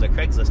 this was a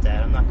Craigslist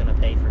ad, I'm not gonna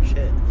pay for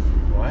shit.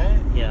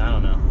 What? Yeah, I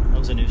don't know. That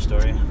was a news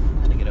story. I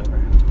had to get over.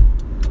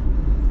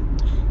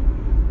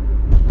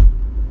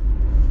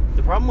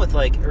 The problem with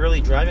like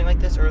early driving like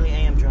this, early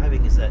AM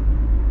driving, is that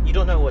you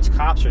don't know what's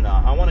cops or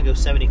not. I want to go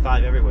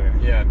 75 everywhere.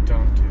 Yeah,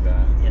 don't do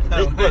that. Yeah.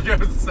 I Look, go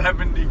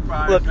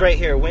 75. look right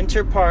here,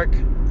 Winter Park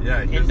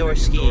Yeah, here's indoor the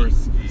ski.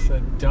 It's the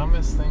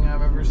dumbest thing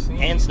I've ever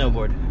seen. and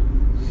snowboard.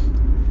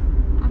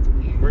 That's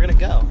weird. We're gonna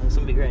go. It's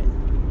gonna be great.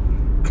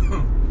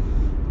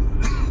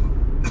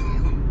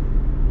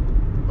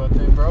 But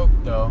they broke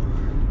though.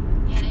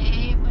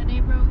 Yeah, but they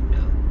broke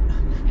though.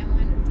 And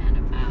when it's time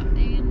to pop,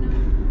 they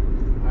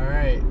know.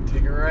 Alright,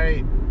 take a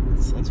right.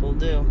 That's what we'll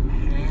do.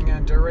 Hang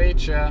on to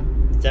Rachel.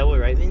 Is that what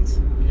right means?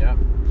 Yep.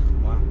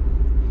 Wow.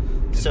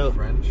 So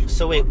French.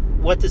 So wait,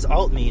 what does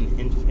alt mean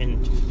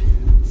in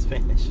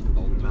Spanish?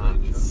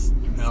 Nuts.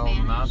 El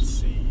Spanish.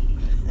 Nazi.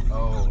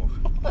 Oh.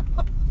 Get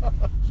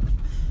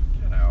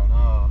out.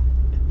 Oh.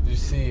 Did you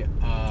see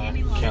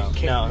Danny loves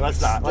Kate- it. No,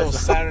 that's not. Little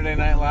That's not. Saturday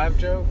Night Live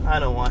joke? I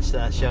don't watch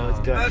that show. It's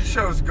good. That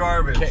show's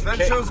garbage. That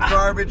Kate- show's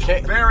garbage.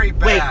 Kate- Very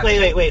bad.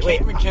 Wait.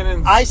 Kate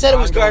McKinnon's I said it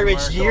was ongoing garbage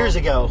commercial. years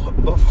ago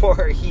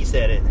before he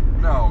said it.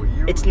 No,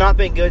 you. It's not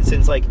been good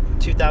since like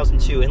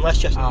 2002, unless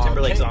Justin Oh,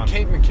 Timberlake's Kate, on.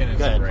 Kate McKinnon's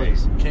Go ahead, great.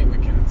 please. Kate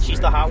McKinnon's She's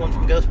great. the hot one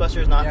from Come on.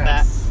 Ghostbusters, not Yes,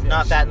 fat, yes.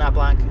 not fat, not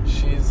black.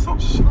 She's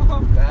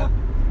that.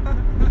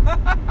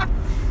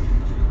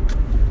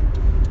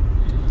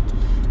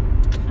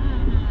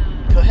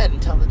 Go ahead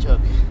and tell the joke.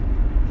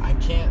 I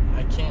can't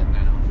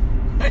now.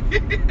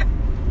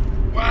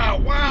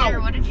 Wow.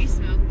 Peter, what did you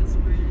smoke this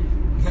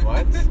morning?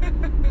 What?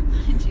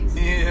 What did you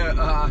smoke?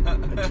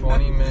 Yeah.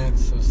 20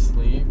 minutes of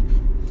sleep.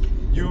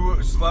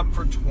 You slept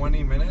for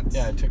 20 minutes?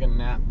 Yeah, I took a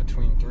nap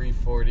between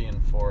 3:40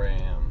 and 4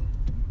 a.m.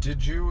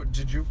 Did you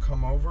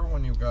come over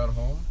when you got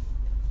home?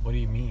 What do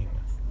you mean?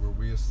 Were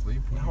we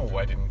asleep? when you No, got I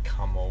home? didn't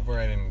come over.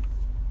 I didn't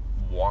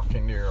walk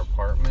into your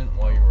apartment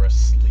while you were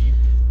asleep.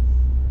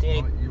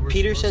 Danny, Well, you were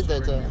Peter supposed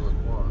said to that. bring me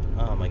a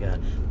quad. Oh my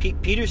God,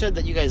 Peter said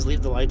that you guys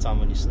leave the lights on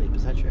when you sleep.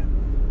 Is that true?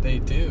 They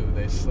do.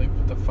 They sleep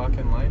with the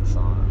fucking lights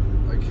on.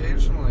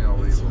 Occasionally I'll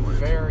leave It's the lights.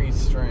 very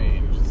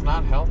strange. It's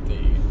not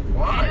healthy.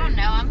 Why? I don't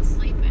know, I'm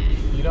sleeping.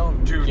 You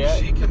don't Dude, get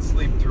she can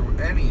sleep through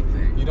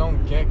anything. you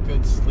don't get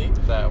good sleep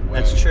that way.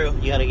 That's true.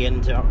 You gotta get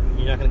into.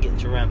 You're not gonna get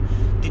into REM.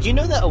 Did you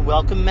know that a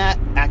welcome mat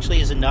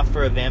actually is enough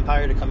for a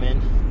vampire to come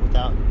in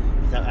without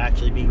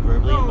actually being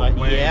verbally No invited?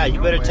 way, Yeah, you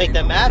no better way, take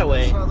that no mat way.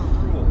 away. That's not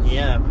the rules.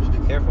 Yeah, just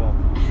be careful.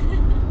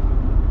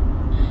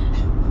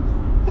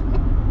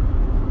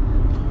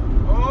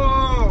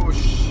 Oh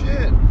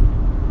shit!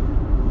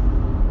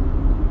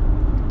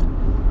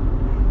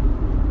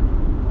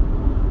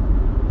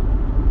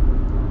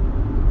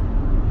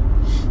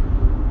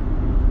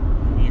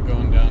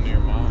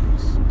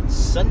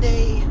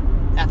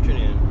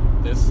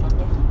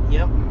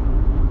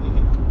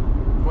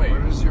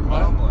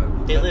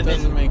 That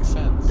doesn't make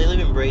sense. They live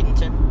in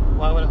Bradenton.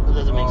 Why would it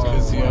doesn't make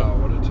sense? Because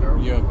what a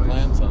terrible you have place.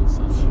 plans on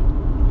Sunday.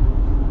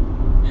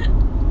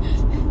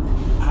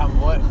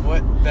 What?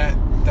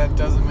 That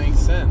doesn't make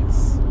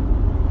sense.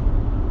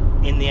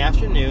 In the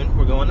afternoon,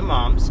 we're going to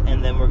Mom's,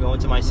 and then we're going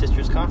to my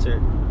sister's concert.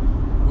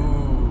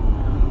 Ooh,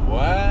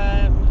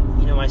 what?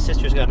 You know, my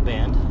sister's got a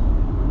band.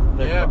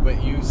 Yeah,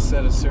 but you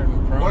said a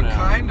certain pronoun. What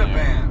kind of there.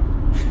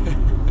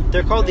 band?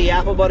 They're called the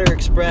Apple Butter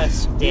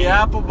Express. The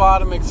Apple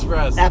Bottom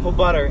Express. Apple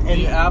Butter. And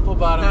The Apple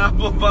Bottom.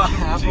 Apple Bottom.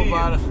 Apple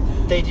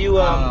Bottom. they do,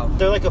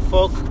 they're like a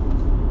folk,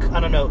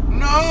 I don't know.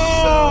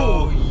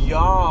 So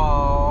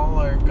y'all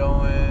are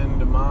going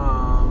to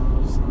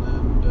Mom's and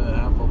then to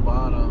Apple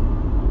Bottom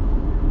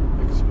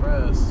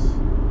Express.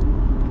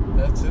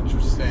 That's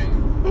interesting.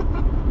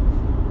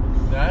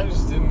 I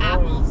just didn't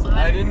know.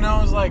 I didn't know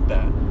it was like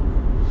that. I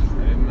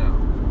didn't know.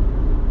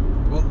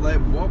 Well, like,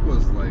 what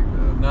was like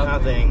that?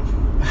 Nothing.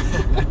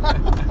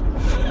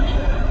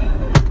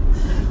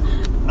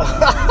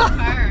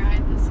 Car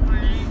ride this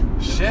morning.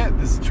 Shit!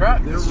 This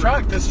truck!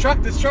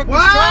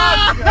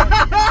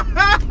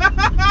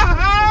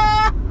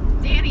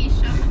 Danny,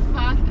 shut the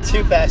fuck up.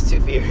 Too Fast, Too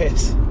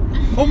Furious.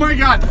 Oh my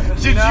God!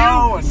 Did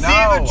you see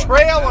the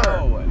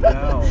trailer?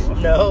 No.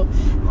 No?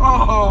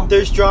 Oh.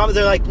 There's drama.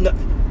 They're like, no,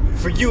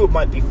 for you it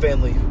might be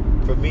family.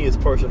 For me it's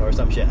personal or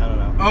some shit. I don't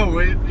know. Oh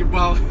wait.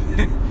 Well,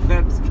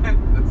 that's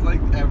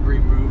like every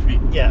movie.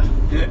 Yeah.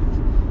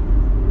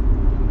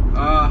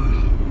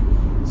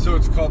 So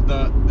it's called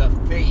the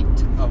Fate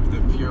of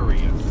the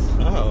Furious.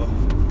 Oh.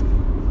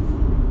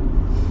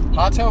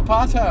 Pato.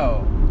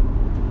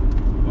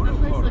 That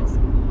place looks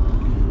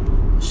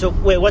cool. So,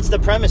 wait, what's the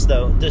premise,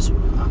 though? This...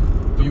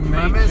 You make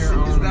Premise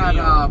your is own that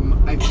meal.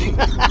 I think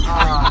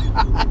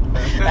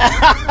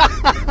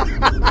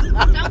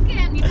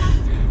Duncan, you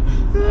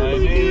have I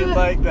knew you'd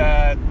like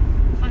that.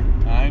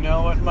 I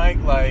know what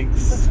Mike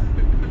likes.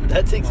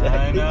 That's I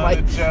exactly know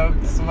Mike. the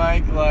jokes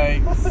Mike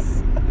likes.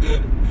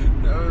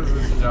 that was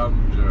a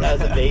dumb joke. That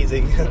was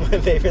amazing. That's my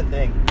favorite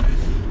thing.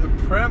 The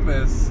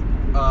premise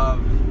of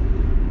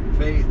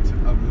Fate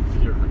of the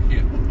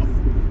Furious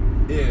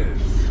is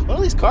What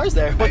are these cars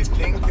there? I What's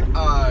think going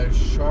on?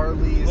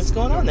 Charlize What's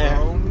going on there?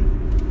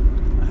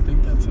 Theron, I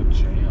think that's a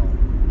jail.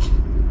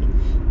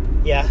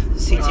 Yeah,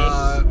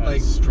 CT.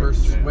 like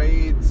strict jail.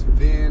 persuades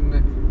Vin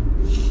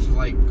to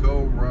like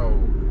go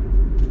rogue.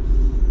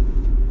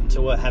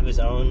 to what, have his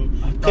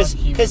own... I thought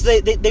he Because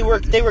was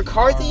they were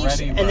car thieves,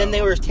 already and then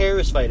they rogue. were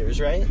terrorist fighters,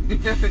 right?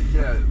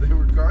 Yeah, they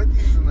were car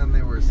thieves and then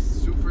they were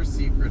super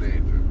secret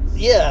agents.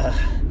 Yeah.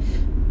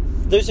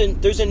 There's a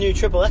new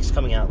XXX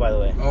coming out, by the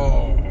way,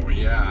 Oh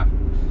yeah.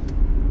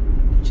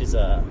 which is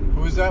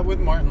Who is that with?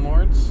 Martin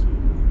Lawrence?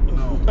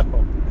 No.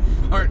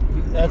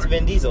 Martin. that's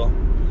Vin Diesel.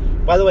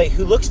 By the way,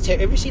 who looks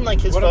have you seen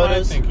like his What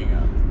photos? am I thinking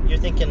of? You're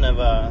thinking of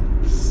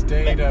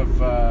State of.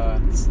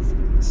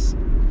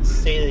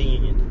 State of the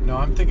Union. No,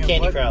 I'm thinking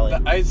Candy what, Crowley.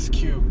 The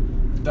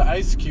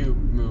Ice Cube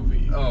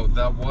movie. Oh,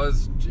 that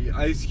was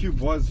Ice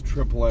Cube was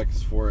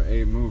XXX for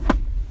a movie.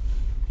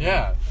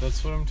 Yeah,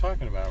 that's what I'm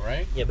talking about,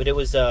 right? Yeah, but it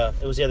was the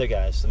other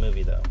guys, the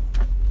movie though.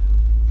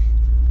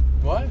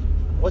 What?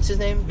 What's his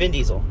name? Vin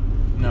Diesel.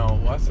 No,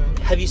 wasn't.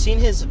 Have you seen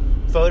his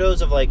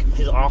photos of like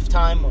his off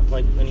time,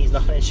 like when he's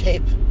not in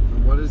shape?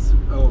 What is?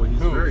 Oh, he's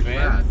Who, very Vin?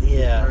 fat. He's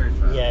Yeah, very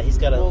fat. yeah, he's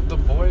got Well, the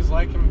boys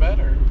like him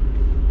better.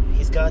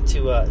 he's got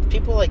to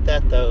people like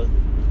that though.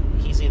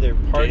 He's either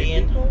Gay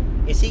partying. people?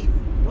 Is he?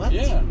 What?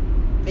 Yeah.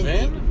 Vin?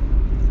 Vin?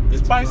 He's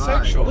It's bi.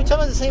 bisexual. Are we talking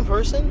about the same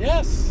person?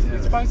 Yes, Yeah.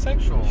 he's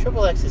bisexual.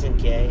 Triple X isn't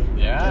gay.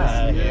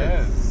 Yeah, Yes, he he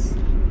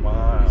is.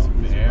 Wow. He's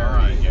He's very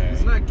bi. gay.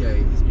 He's not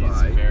gay. He's He's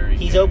bi. very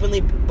He's gay. openly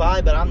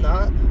bi, but I'm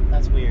not.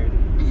 That's weird.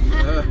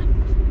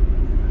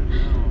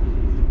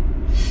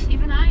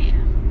 Even I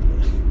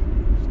am.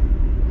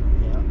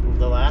 Yeah.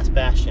 The Last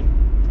Bastion.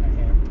 Right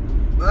here.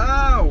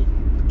 Oh,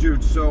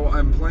 dude. So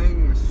I'm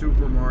playing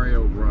Super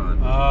Mario Run.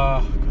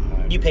 Oh,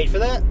 God. You paid for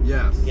that?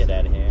 Yes. Get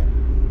out of here.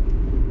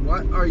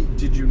 What are you?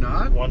 Did you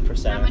not?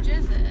 1%. How much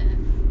is it?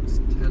 It's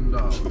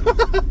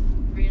 $10.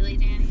 Really,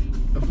 Danny?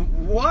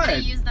 What? I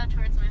use that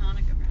towards my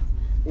Hanukkah present.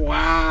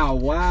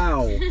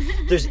 Wow.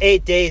 There's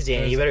 8 days,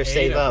 Danny. You better There's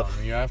save 8 of up.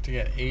 them. You have to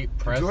get 8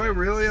 presents. Do I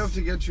really have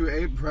to get you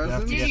 8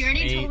 presents? Dude, Yes, you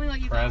already 8 told me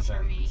what you bought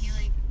for me. presents. He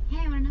like,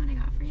 hey, wanna know what I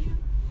got for you?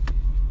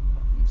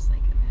 I'm just like,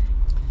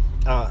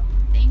 okay.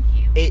 Thank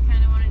you. I 8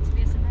 kind of wanted it to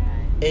be a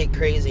surprise. 8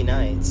 crazy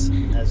nights,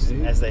 as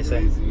they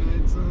say. Crazy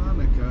nights of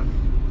Hanukkah.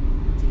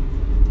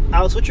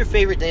 Alice, what's your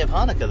favorite day of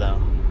Hanukkah,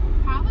 though?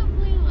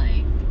 Probably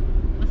like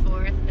the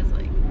 4th, because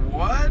like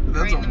What?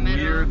 That's Right in a the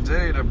middle. weird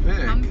day to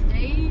pick. hump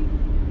day.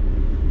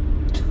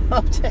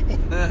 Hump day.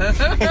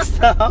 It's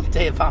the hump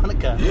day of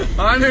Hanukkah.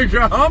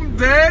 Hanukkah hump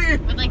day.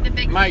 With like the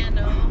big Mike.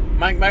 candle.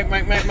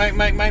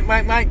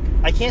 Mike.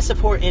 I can't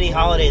support any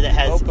holiday that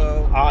has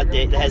odd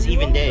day, that has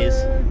even days.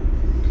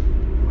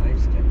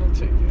 Mike's getting a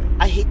ticket.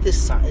 I hate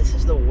this sign. This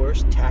is the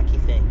worst tacky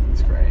thing.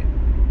 It's great.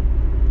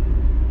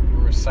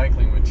 We're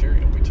recycling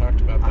material. We talked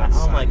about that.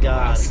 Oh my sign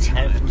God! last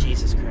time.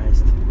 Jesus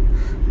Christ!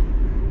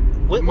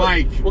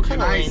 Mike, what kind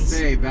can of I lanes?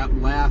 say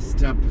that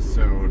last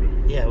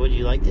episode Yeah, what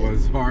you liked it?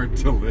 was hard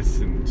to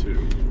listen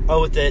to.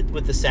 Oh, with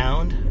the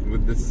sound.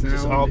 With the sound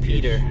It's all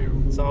Peter.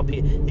 issue. It's all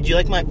Peter. Did you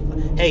like my?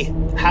 Hey,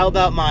 how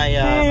about my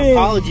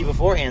apology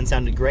beforehand?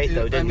 Sounded great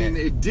though, didn't it?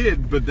 It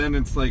did, but then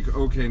it's like,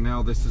 okay,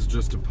 now this is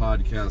just a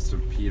podcast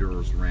of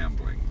Peter's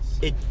ramblings.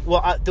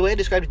 The way I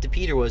described it to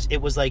Peter was, I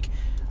was like,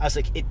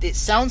 it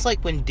sounds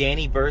like when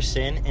Danny bursts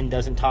in and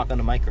doesn't talk on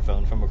a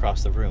microphone from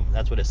across the room.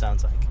 That's what it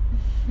sounds like.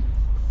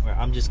 Where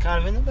I'm just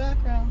kind of in the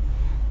background.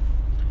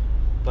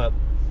 But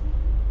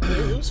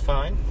it was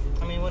fine.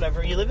 I mean,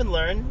 whatever. You live and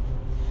learn.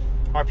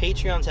 Our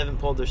Patreons haven't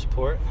pulled their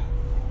support.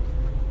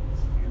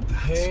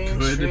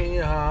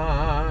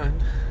 Patreon.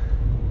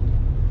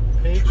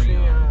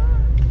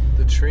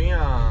 The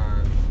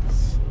Treons.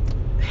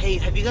 Hey,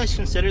 have you guys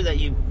considered that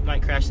you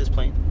might crash this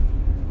plane?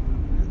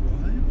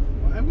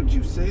 Why would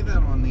you say that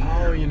on the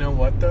air? Oh, you know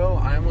what though?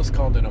 I almost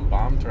called it a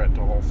bomb threat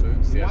to Whole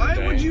Foods the other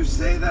day. Why would you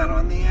say that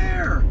on the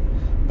air?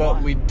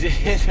 But we did.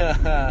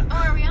 Oh,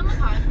 are we on the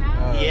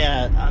podcast?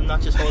 Yeah, I'm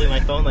not just holding my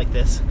phone like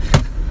this.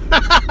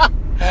 I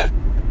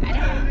didn't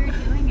know we were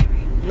doing it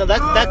right. No,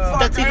 that's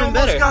even I better.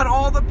 almost got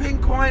all the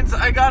pink coins.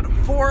 I got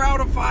 4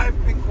 out of 5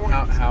 pink coins.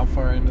 How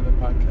far into the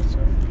podcast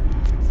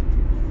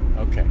are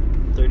we? Okay.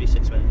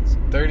 36 minutes.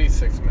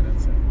 36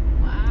 minutes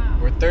in. Wow.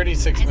 We're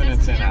 36 Is this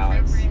minutes an in,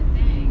 Alex. inappropriate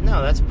thing?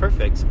 No, that's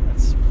perfect.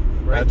 That's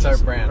That's our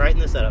brand. Right in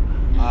the setup.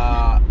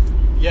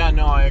 Yeah,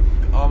 no, I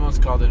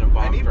almost called it a I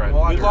bomb need threat.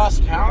 water. We lost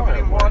Do you have power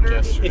any at work water?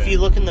 yesterday. If you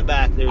look in the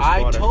back, there's I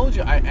water. told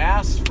you, I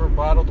asked for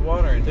bottled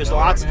water. And There's no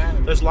one lots. had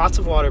it. There's lots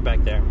of water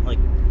back there, like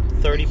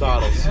 30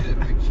 bottles.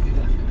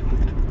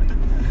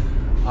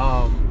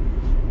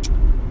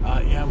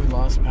 Yeah, we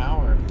lost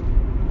power.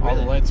 All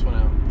the Really? lights went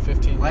out.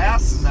 15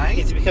 Last minutes.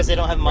 It's night? because they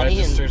don't have money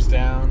Registers and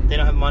down. they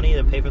don't have money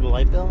to pay for the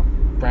light bill.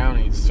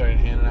 Brownies. Started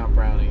handing out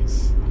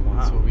brownies.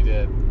 That's Wow. what we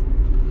did.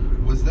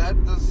 Was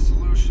that the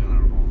solution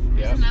at Whole Foods?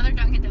 Yeah. There's another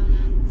Dunkin'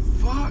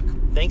 Donuts. Fuck.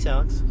 Thanks,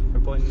 Alex, for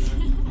pointing that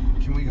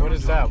out. Can we go What to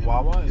is that? Dunkin'?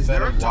 Wawa? Is that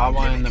there a a Wawa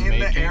Dunkin' in the in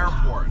making? the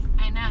airport?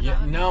 I know. Yeah,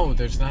 that would no, be-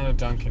 there's not a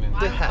Dunkin' in Why,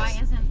 there. There has-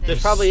 why isn't there?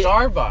 There's probably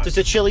Starbucks. There's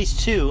a Chili's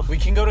too. We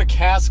can go to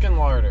Cask and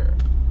Larder.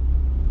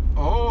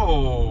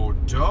 Oh,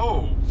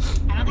 dope.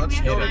 I don't Let's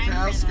think we go have to time for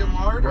Cask and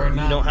that. Larder. We're You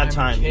not- don't have I'm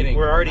time. kidding.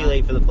 We're already We're not-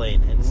 late for the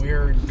plane. It's-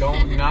 We're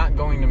not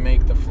going to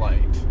make the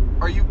flight.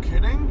 Are you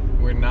kidding?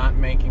 We're not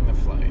making the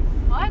flight.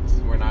 What?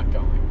 We're not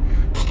going.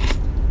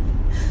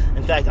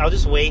 In fact, I'll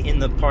just wait in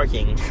the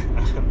parking.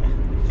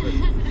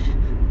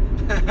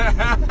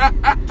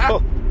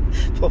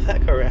 pull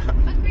back around.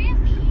 But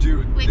Grampy.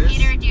 Dude, Wait, this-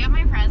 Peter, do you have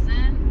my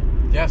present?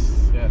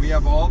 Yes, yes. We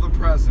have all the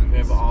presents. We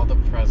have all the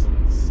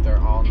presents. They're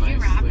all Did you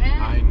nicely. wrap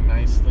it? I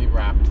nicely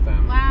wrapped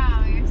them.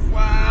 Wow, you're so,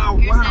 Wow,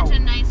 you're wow. such a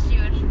nice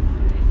Jewish boy.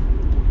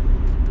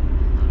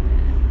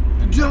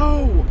 Love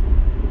Joe!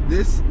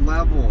 This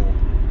level.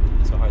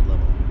 It's a hard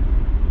level.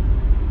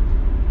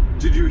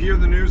 Did you hear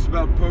the news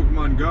about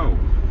Pokemon Go?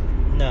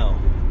 No.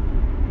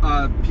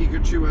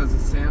 Pikachu has a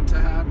Santa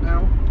hat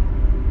now.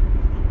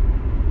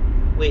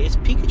 Wait, is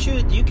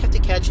Pikachu? Do you have to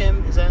catch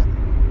him? Is that?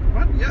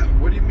 What? Yeah.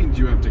 What do you mean?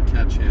 Do you have to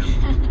catch him?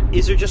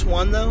 Is there just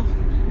one though?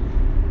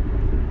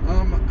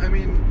 I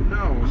mean,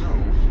 no.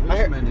 I There's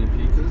heard- many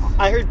Pikas.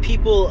 I heard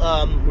people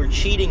were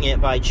cheating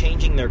it by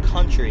changing their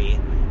country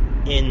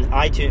in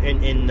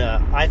iTunes in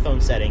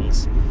iPhone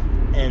settings,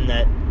 and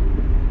that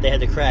they had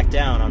to crack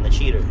down on the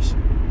cheaters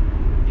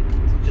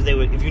because they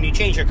would. If you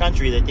change your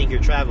country, they think you're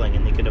traveling,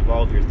 and they could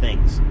evolve your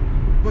things.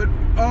 But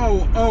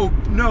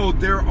no,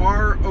 there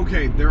are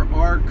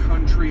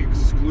country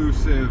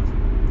exclusive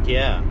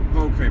Yeah.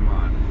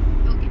 Pokemon.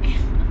 it. Okay.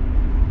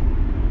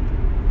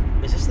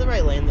 Is this the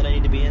right lane that I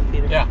need to be in,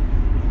 Peter? Yeah.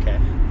 Okay.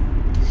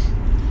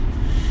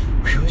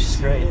 Whew, this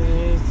is great.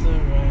 Is the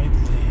right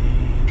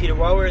thing. Peter,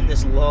 while we're in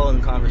this lull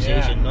in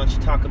conversation, Yeah. don't you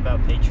talk about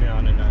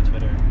Patreon and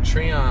Twitter?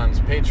 Treons,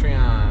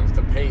 Patreons,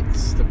 the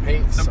Pates. The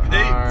Pates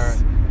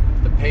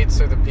The Pates.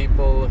 are the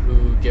people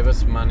who give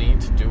us money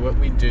to do what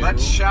we do.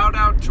 Let's shout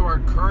out to our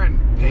current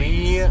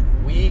Pates.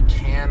 We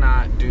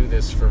cannot do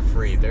this for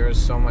free. There is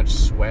so much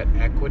sweat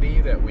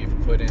equity that we've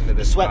put into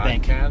this Sweat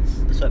bank.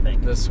 podcast. The sweat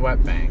bank. The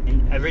sweat bank.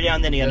 And every now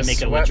and then you gotta The make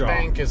a sweat withdrawal.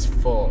 bank is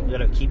full. You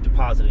gotta keep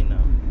depositing though.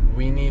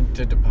 We need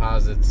to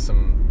deposit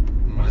some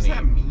What does money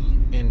that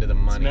mean? into the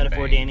money It's a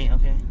metaphor, bank. Danny.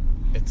 Okay.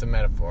 It's a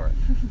metaphor.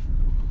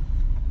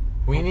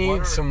 We But need what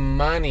are- some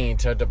money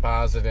to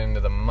deposit into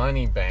the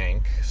money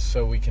bank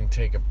so we can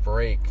take a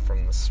break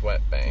from the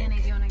sweat bank.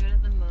 Danny, do you want to go to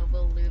the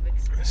Mobile Lube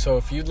Express? So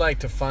if you'd like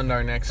to fund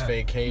our next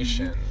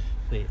vacation,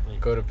 Wait.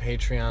 go to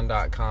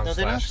patreon.com/clickbaitthepod. No,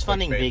 they're not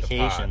funding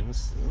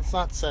vacations. It's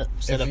not set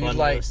If up you'd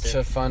like unrealistic.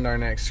 to fund our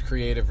next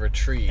creative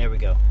retreat, There we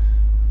go.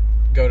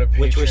 go to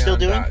Which we're still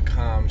doing?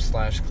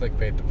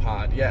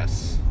 patreon.com/clickbaitthepod.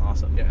 Yes.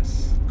 Awesome.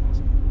 Yes.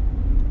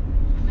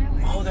 Am I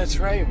wearing Oh, that's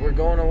right. We're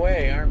going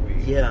away, aren't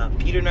we? Yeah,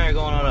 Peter and I are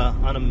going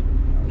on a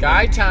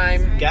Guy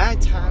time. guy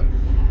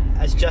time,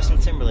 as Justin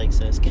Timberlake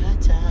says. Guy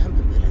time,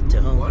 but I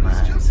don't What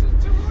mind. is Justin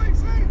Timberlake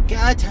saying?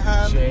 Guy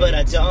time, but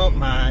I don't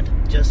mind.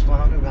 Just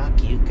wanna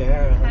rock you,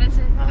 girl. How does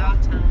it Uh,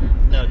 dog time?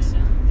 No,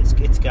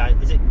 It's guy.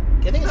 Is it?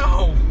 I think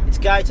it's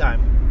guy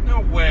time.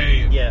 No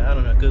way. Yeah, I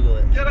don't know. Google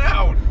it. Get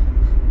out.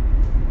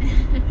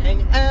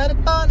 And you add a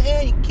bun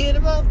and you get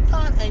him off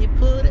pot and you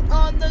put it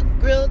on the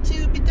grill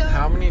to be done.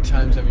 How many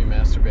times have you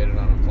masturbated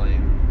on a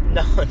plane?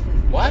 None.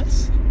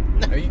 What?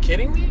 Are you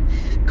kidding me?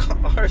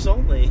 Cars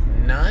only.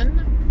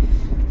 None?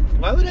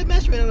 Why would I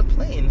masturbate on a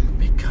plane?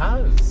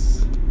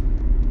 Because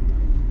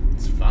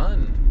it's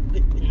fun.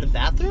 In the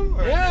bathroom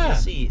or in the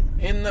seat?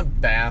 In the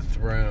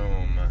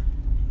bathroom.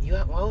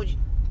 Why would you?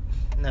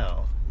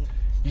 No.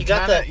 You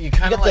kind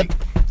of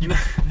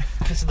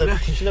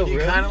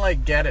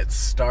like get it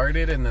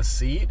started in the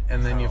seat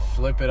and then you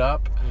flip it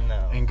up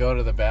and go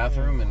to the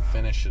bathroom and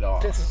finish it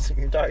off.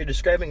 You're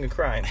describing a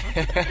crime.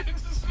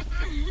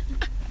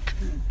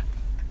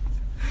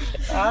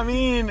 I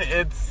mean,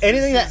 it's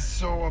anything that's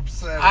so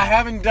upsetting. I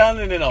haven't done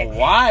it in a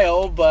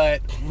while,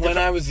 but when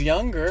I was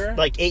younger,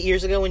 like 8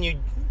 years ago when you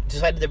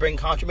decided to bring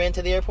contraband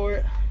to the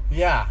airport.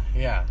 Yeah.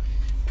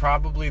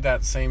 Probably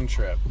that same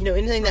trip.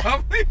 Anything that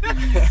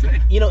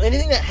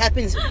anything that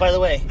happens. By the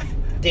way,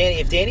 Danny,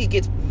 if Danny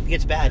gets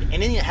bad,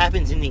 anything that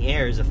happens in the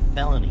air is a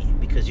felony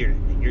because you're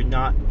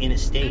not in a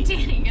state.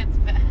 Danny gets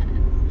bad.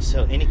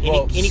 So any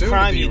soon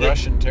crime to be you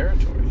Russian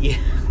territory. Yeah.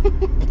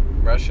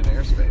 Russian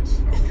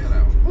airspace. Oh, get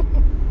out.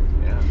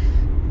 Yeah.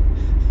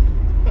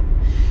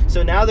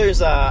 So now there's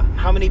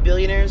how many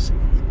billionaires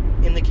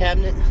in the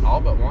cabinet?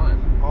 All but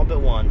one. All but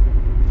one.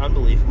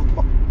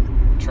 Unbelievable.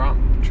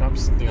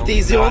 Trump's the only.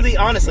 He's the only,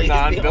 honestly,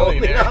 non-billionaire.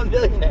 He's the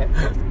only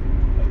non-billionaire.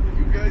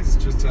 You guys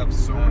just have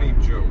so many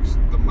jokes.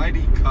 The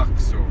mighty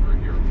cucks over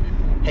here,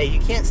 people. Hey, you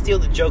can't steal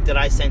the joke that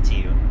I sent to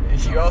you.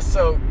 You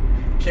also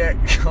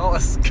can't call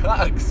us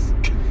cucks.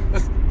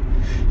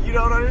 You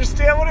don't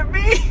understand what it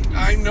means.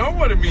 I know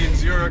what it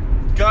means. You're a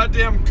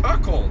goddamn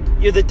cuckold.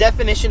 You're the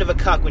definition of a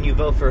cuck when you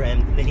vote for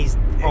him. And he's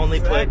only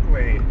put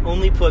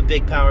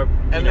big power.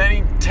 And then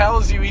he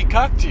tells you he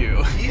cucked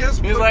you. He's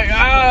like,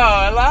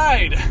 I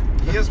lied.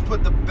 He has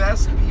put the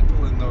best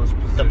people in those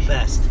positions. The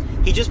best.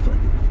 He just put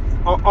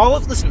all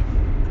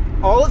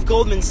of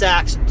Goldman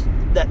Sachs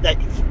that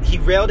he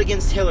railed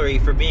against Hillary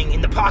for being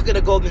in the pocket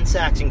of Goldman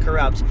Sachs and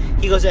corrupt.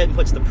 He goes ahead and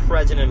puts the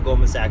president of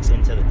Goldman Sachs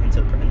into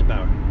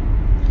power.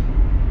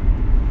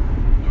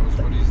 Knows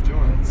what he's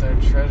doing. It's our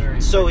treasury.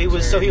 So he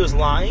was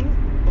lying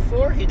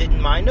before. He didn't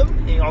mind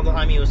him. All the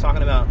time he was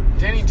talking about.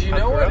 Danny, do you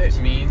know what it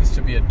means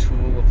to be a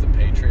tool of the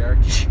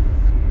patriarchy?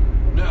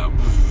 No.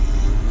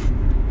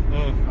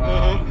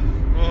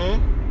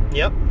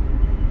 Yep.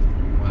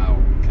 Wow.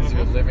 Because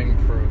you're living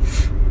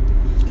proof.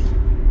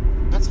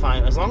 That's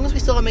fine. As long as we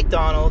still have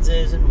McDonald's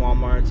and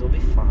Walmart's, we'll be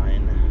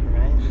fine,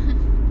 right?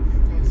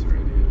 Those are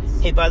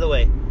idiots. Hey, by the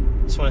way,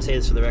 just want to say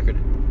this for the record: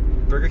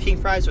 Burger King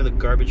fries are the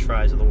garbage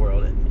fries of the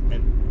world.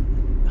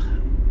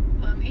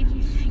 And What made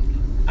you think?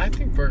 I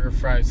think burger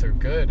fries are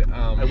good.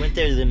 I went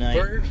there the night.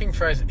 Burger King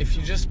fries, if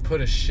you just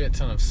put a shit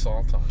ton of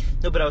salt on it.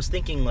 No, but I was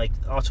thinking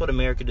that's what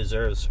America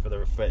deserves for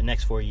the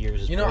next 4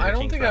 years. Is I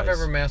don't King think fries. I've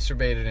ever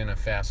masturbated in a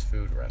fast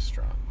food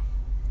restaurant.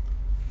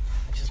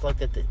 I just like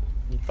that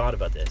you thought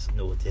about this.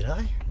 No, did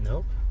I?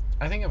 No.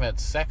 I think I've had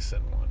sex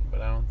in one,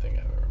 but I don't think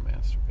I've ever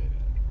masturbated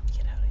in one.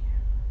 Get out of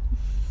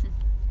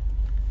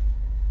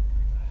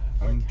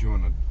here. I'm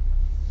doing a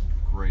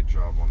great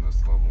job on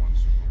this level in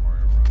Super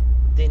Mario Run.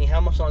 Danny,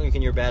 how much longer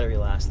can your battery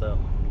last, though?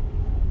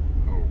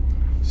 Oh.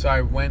 So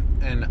I went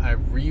and I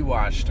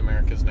rewatched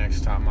America's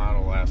Next Top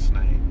Model last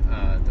night,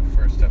 the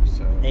first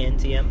episode.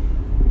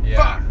 ANTM?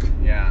 Yeah. Fuck!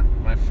 Yeah.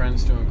 My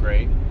friend's doing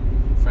great.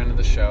 Friend of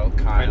the show,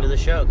 Kyle. Friend of the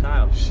show,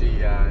 Kyle.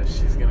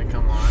 She's gonna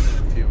come on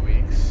in a few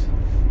weeks,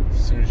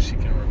 as soon as she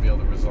can reveal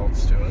the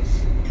results to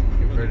us.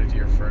 You heard it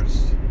here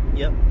first.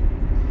 Yep.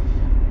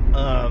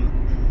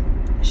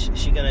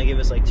 She gonna give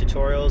us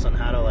tutorials on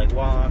how to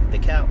walk the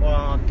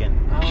catwalk and.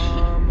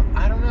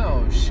 I don't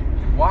know.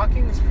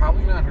 Walking is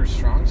probably not her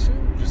strong suit,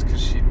 just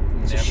because she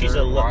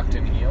never walked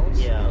in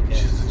heels. Yeah, okay.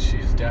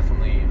 She's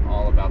definitely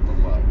all about the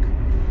look.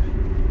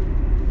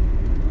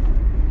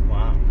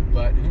 Wow.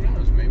 But who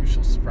knows? Maybe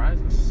she'll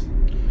surprise us.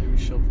 Maybe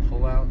she'll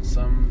pull out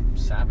some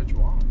savage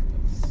walk.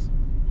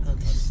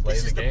 Let's play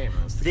the game.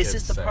 This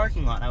is the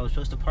parking lot I was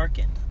supposed to park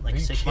in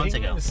 6 months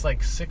ago.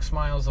 It's 6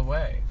 miles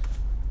away.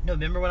 No,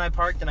 remember when I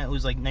parked and it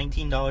was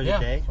 $19 a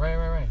day?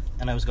 Right.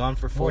 And I was gone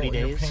for 40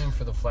 days? You're paying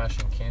for the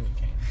flashing candy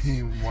canes.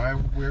 Hey,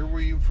 where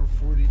were you for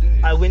 40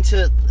 days? I went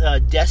to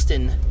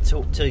Destin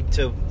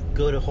to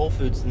go to Whole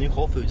Foods, the new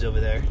Whole Foods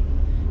over there.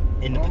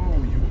 You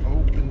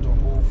opened a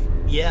Whole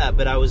Foods. Yeah,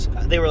 but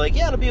they were like,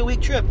 yeah, it'll be a week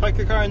trip. Park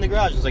your car in the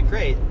garage. I was like,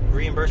 great,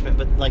 reimbursement.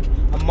 But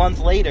a month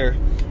later,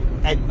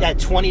 at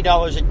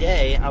 $20 a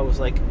day, I was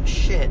like,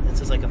 shit,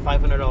 this is a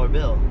 $500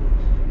 bill.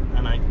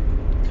 And I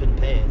couldn't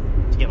pay it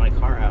to get my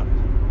car out.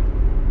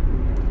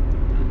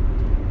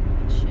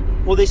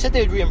 Well, they said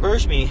they'd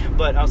reimburse me,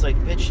 but I was like,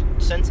 bitch,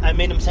 I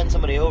made them send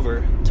somebody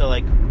over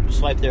to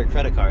swipe their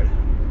credit card.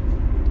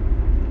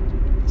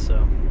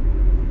 So,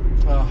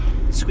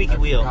 squeaky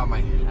wheel. I forgot my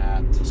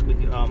hat.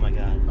 Squeaky. Oh my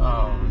god.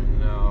 Oh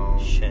no.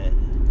 Shit.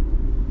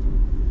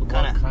 What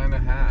kind of hat? What kind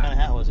of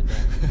hat was it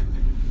then?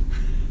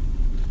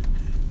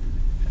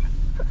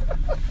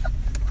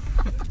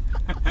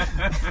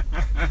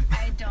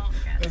 I don't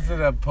get it. Is it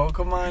a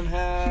Pokemon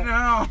hat?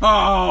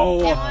 No.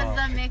 It was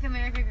the Make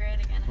America Great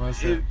Again.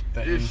 Was it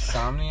the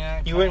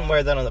Insomniac? You wouldn't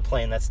wear that on the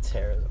plane. That's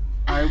terrible.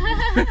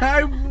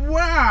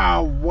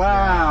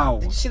 Wow.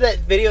 Did you see that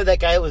video? That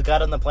guy who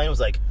got on the plane was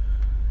like,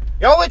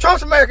 "Y'all only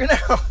Trump's America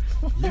now."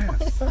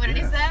 Yes. What did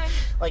he say?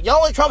 Like, y'all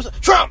only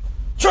Trump.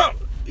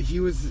 He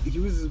was.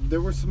 There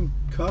were some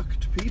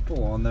cucked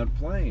people on that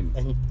plane.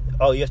 And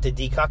you have to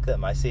decuck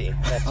them. I see.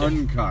 That's it.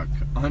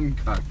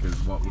 Uncuck is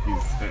what we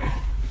say.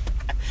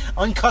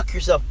 Uncuck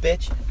yourself,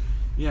 bitch.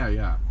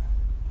 Yeah.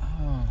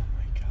 Oh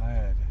my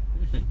god.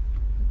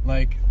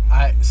 Like,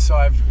 I've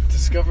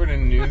discovered a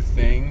new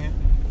thing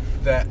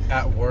that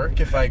at work,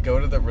 if I go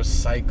to the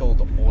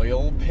recycled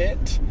oil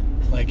pit,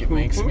 like, it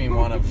makes me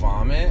want to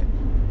vomit.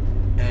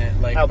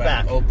 And like, Out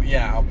back.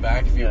 Out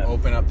back. If you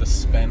open up the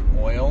spent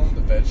oil,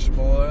 the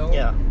vegetable oil.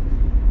 Yeah.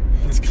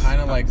 It's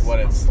kind of like what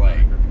it's like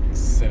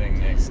sitting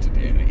next to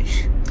Danny.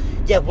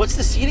 Yeah. What's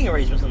the seating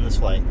arrangements on this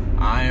flight?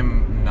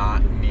 I'm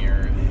not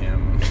near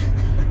him.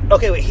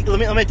 Okay, wait. Let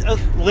me.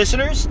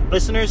 Listeners,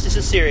 this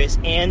is serious,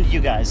 and you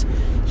guys.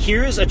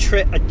 Here's a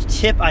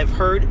tip I've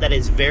heard that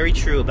is very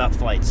true about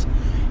flights.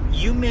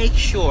 You make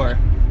sure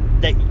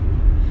that.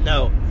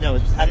 No,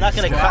 I'm not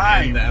going to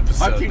end the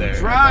episode Fucking there.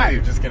 drive.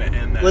 You're just going to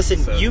end that. Listen,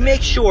 episode you there.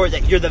 make sure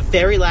that you're the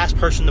very last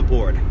person to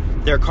board.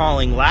 They're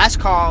calling last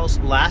calls.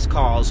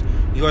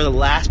 You're the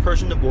last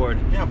person to board.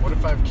 Yeah, what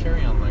if I have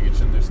carry-on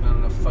luggage and there's not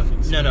enough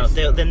fucking space? No,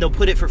 then they'll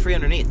put it for free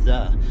underneath.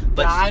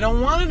 But I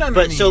don't want it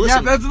underneath. But so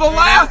listen, that's the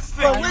last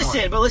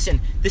thing. But listen,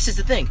 this is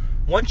the thing.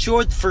 Once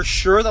you're for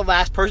sure the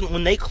last person,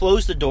 when they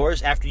close the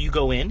doors after you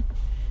go in,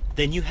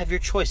 then you have your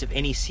choice of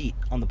any seat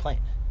on the plane.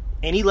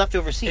 Any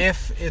leftover seat.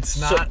 If it's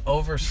not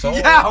oversold.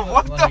 Yeah,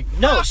 what the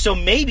No, so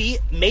maybe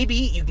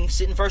you can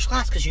sit in first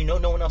class because you know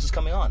no one else is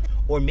coming on.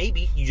 Or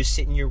maybe you just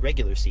sit in your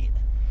regular seat.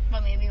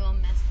 But maybe we'll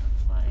miss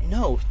the flight.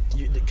 No,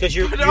 because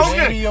you're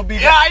Maybe you'll be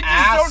the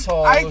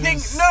asshole I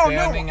think who's no.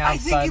 standing I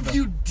think outside if the-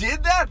 you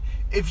did that,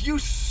 if you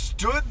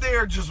stood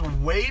there just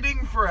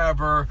waiting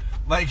forever,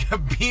 like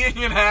being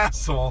an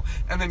asshole,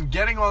 and then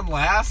getting on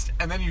last,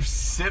 and then you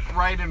sit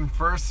right in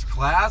first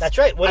class. That's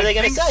right. What are they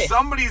going gonna to say?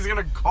 Somebody's going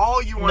to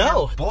call you on No,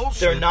 your bullshit.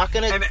 they're not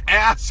gonna- and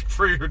ask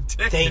for your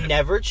ticket. They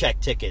never check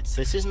tickets.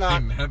 This is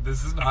not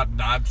This is not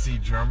Nazi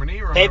Germany.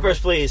 Remember? Papers,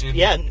 please.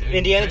 Yeah,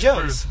 Indiana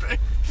Jones. papers.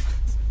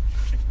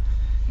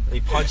 He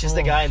punches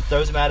the guy and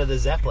throws him out of the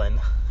Zeppelin.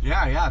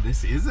 Yeah.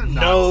 This isn't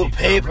No Nazi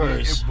papers.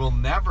 Germany. It will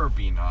never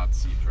be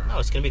Nazi Germany. No,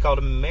 it's going to be called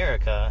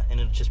America, and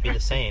it'll just be the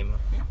same.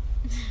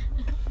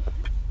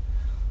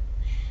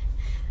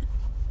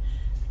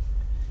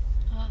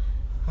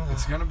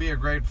 It's going to be a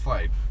great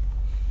flight.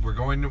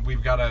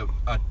 We've got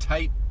a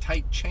tight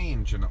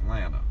change in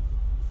Atlanta.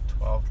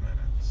 12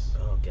 minutes.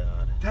 Oh,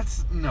 God.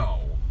 That's,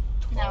 no.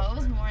 No, it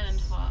was more than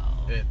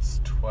 12.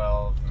 It's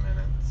 12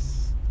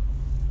 minutes.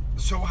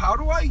 So how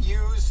do I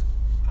use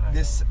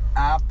this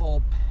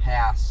Apple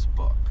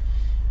Passbook?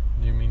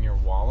 You mean your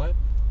wallet?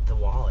 The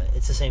wallet.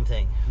 It's the same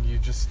thing. You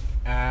just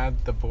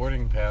add the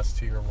boarding pass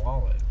to your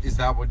wallet. Is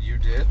that what you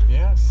did?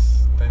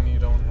 Yes. Then you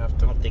don't have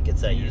to I don't think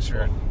it's that use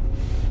useful.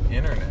 your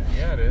internet.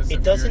 Yeah, it is. It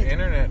If doesn't- your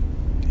internet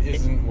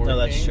isn't working. No,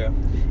 that's true.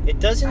 It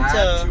doesn't.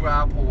 Add to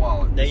Apple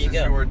Wallet. There this you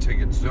is go. your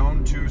ticket.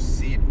 Zone 2,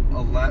 seat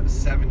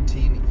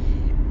 17E.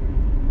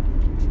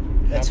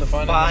 That's Have a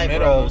fun 5 in the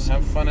middle. rows.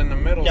 Have fun in the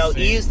middle. No,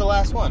 seat. E is the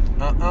last one.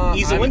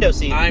 E's the I'm- window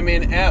seat. I'm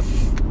in F.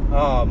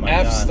 Oh my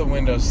F's God. the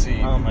window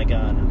seat. Oh my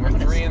God. We're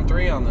 3 and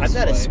 3 on this. I've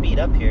got to flight. speed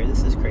up here.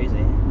 This is crazy.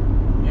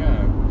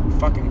 Yeah,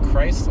 fucking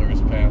Chrysler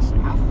is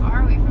passing. How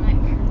far are we from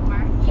the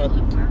airport?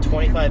 You live far from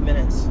 25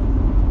 minutes. All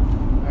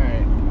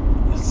right,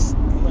 let's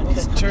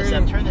Turn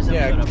this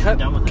episode up. I'm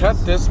done with cut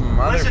this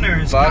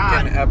Listeners,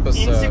 God. motherfucking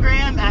episode.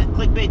 Instagram at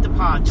Clickbait the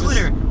Pod.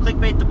 Twitter,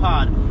 Clickbait the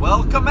Pod.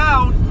 Welcome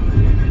out.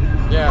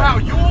 Yeah, Wow,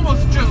 you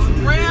almost just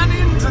ran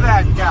into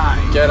that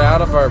guy. get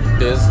out of our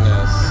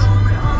business.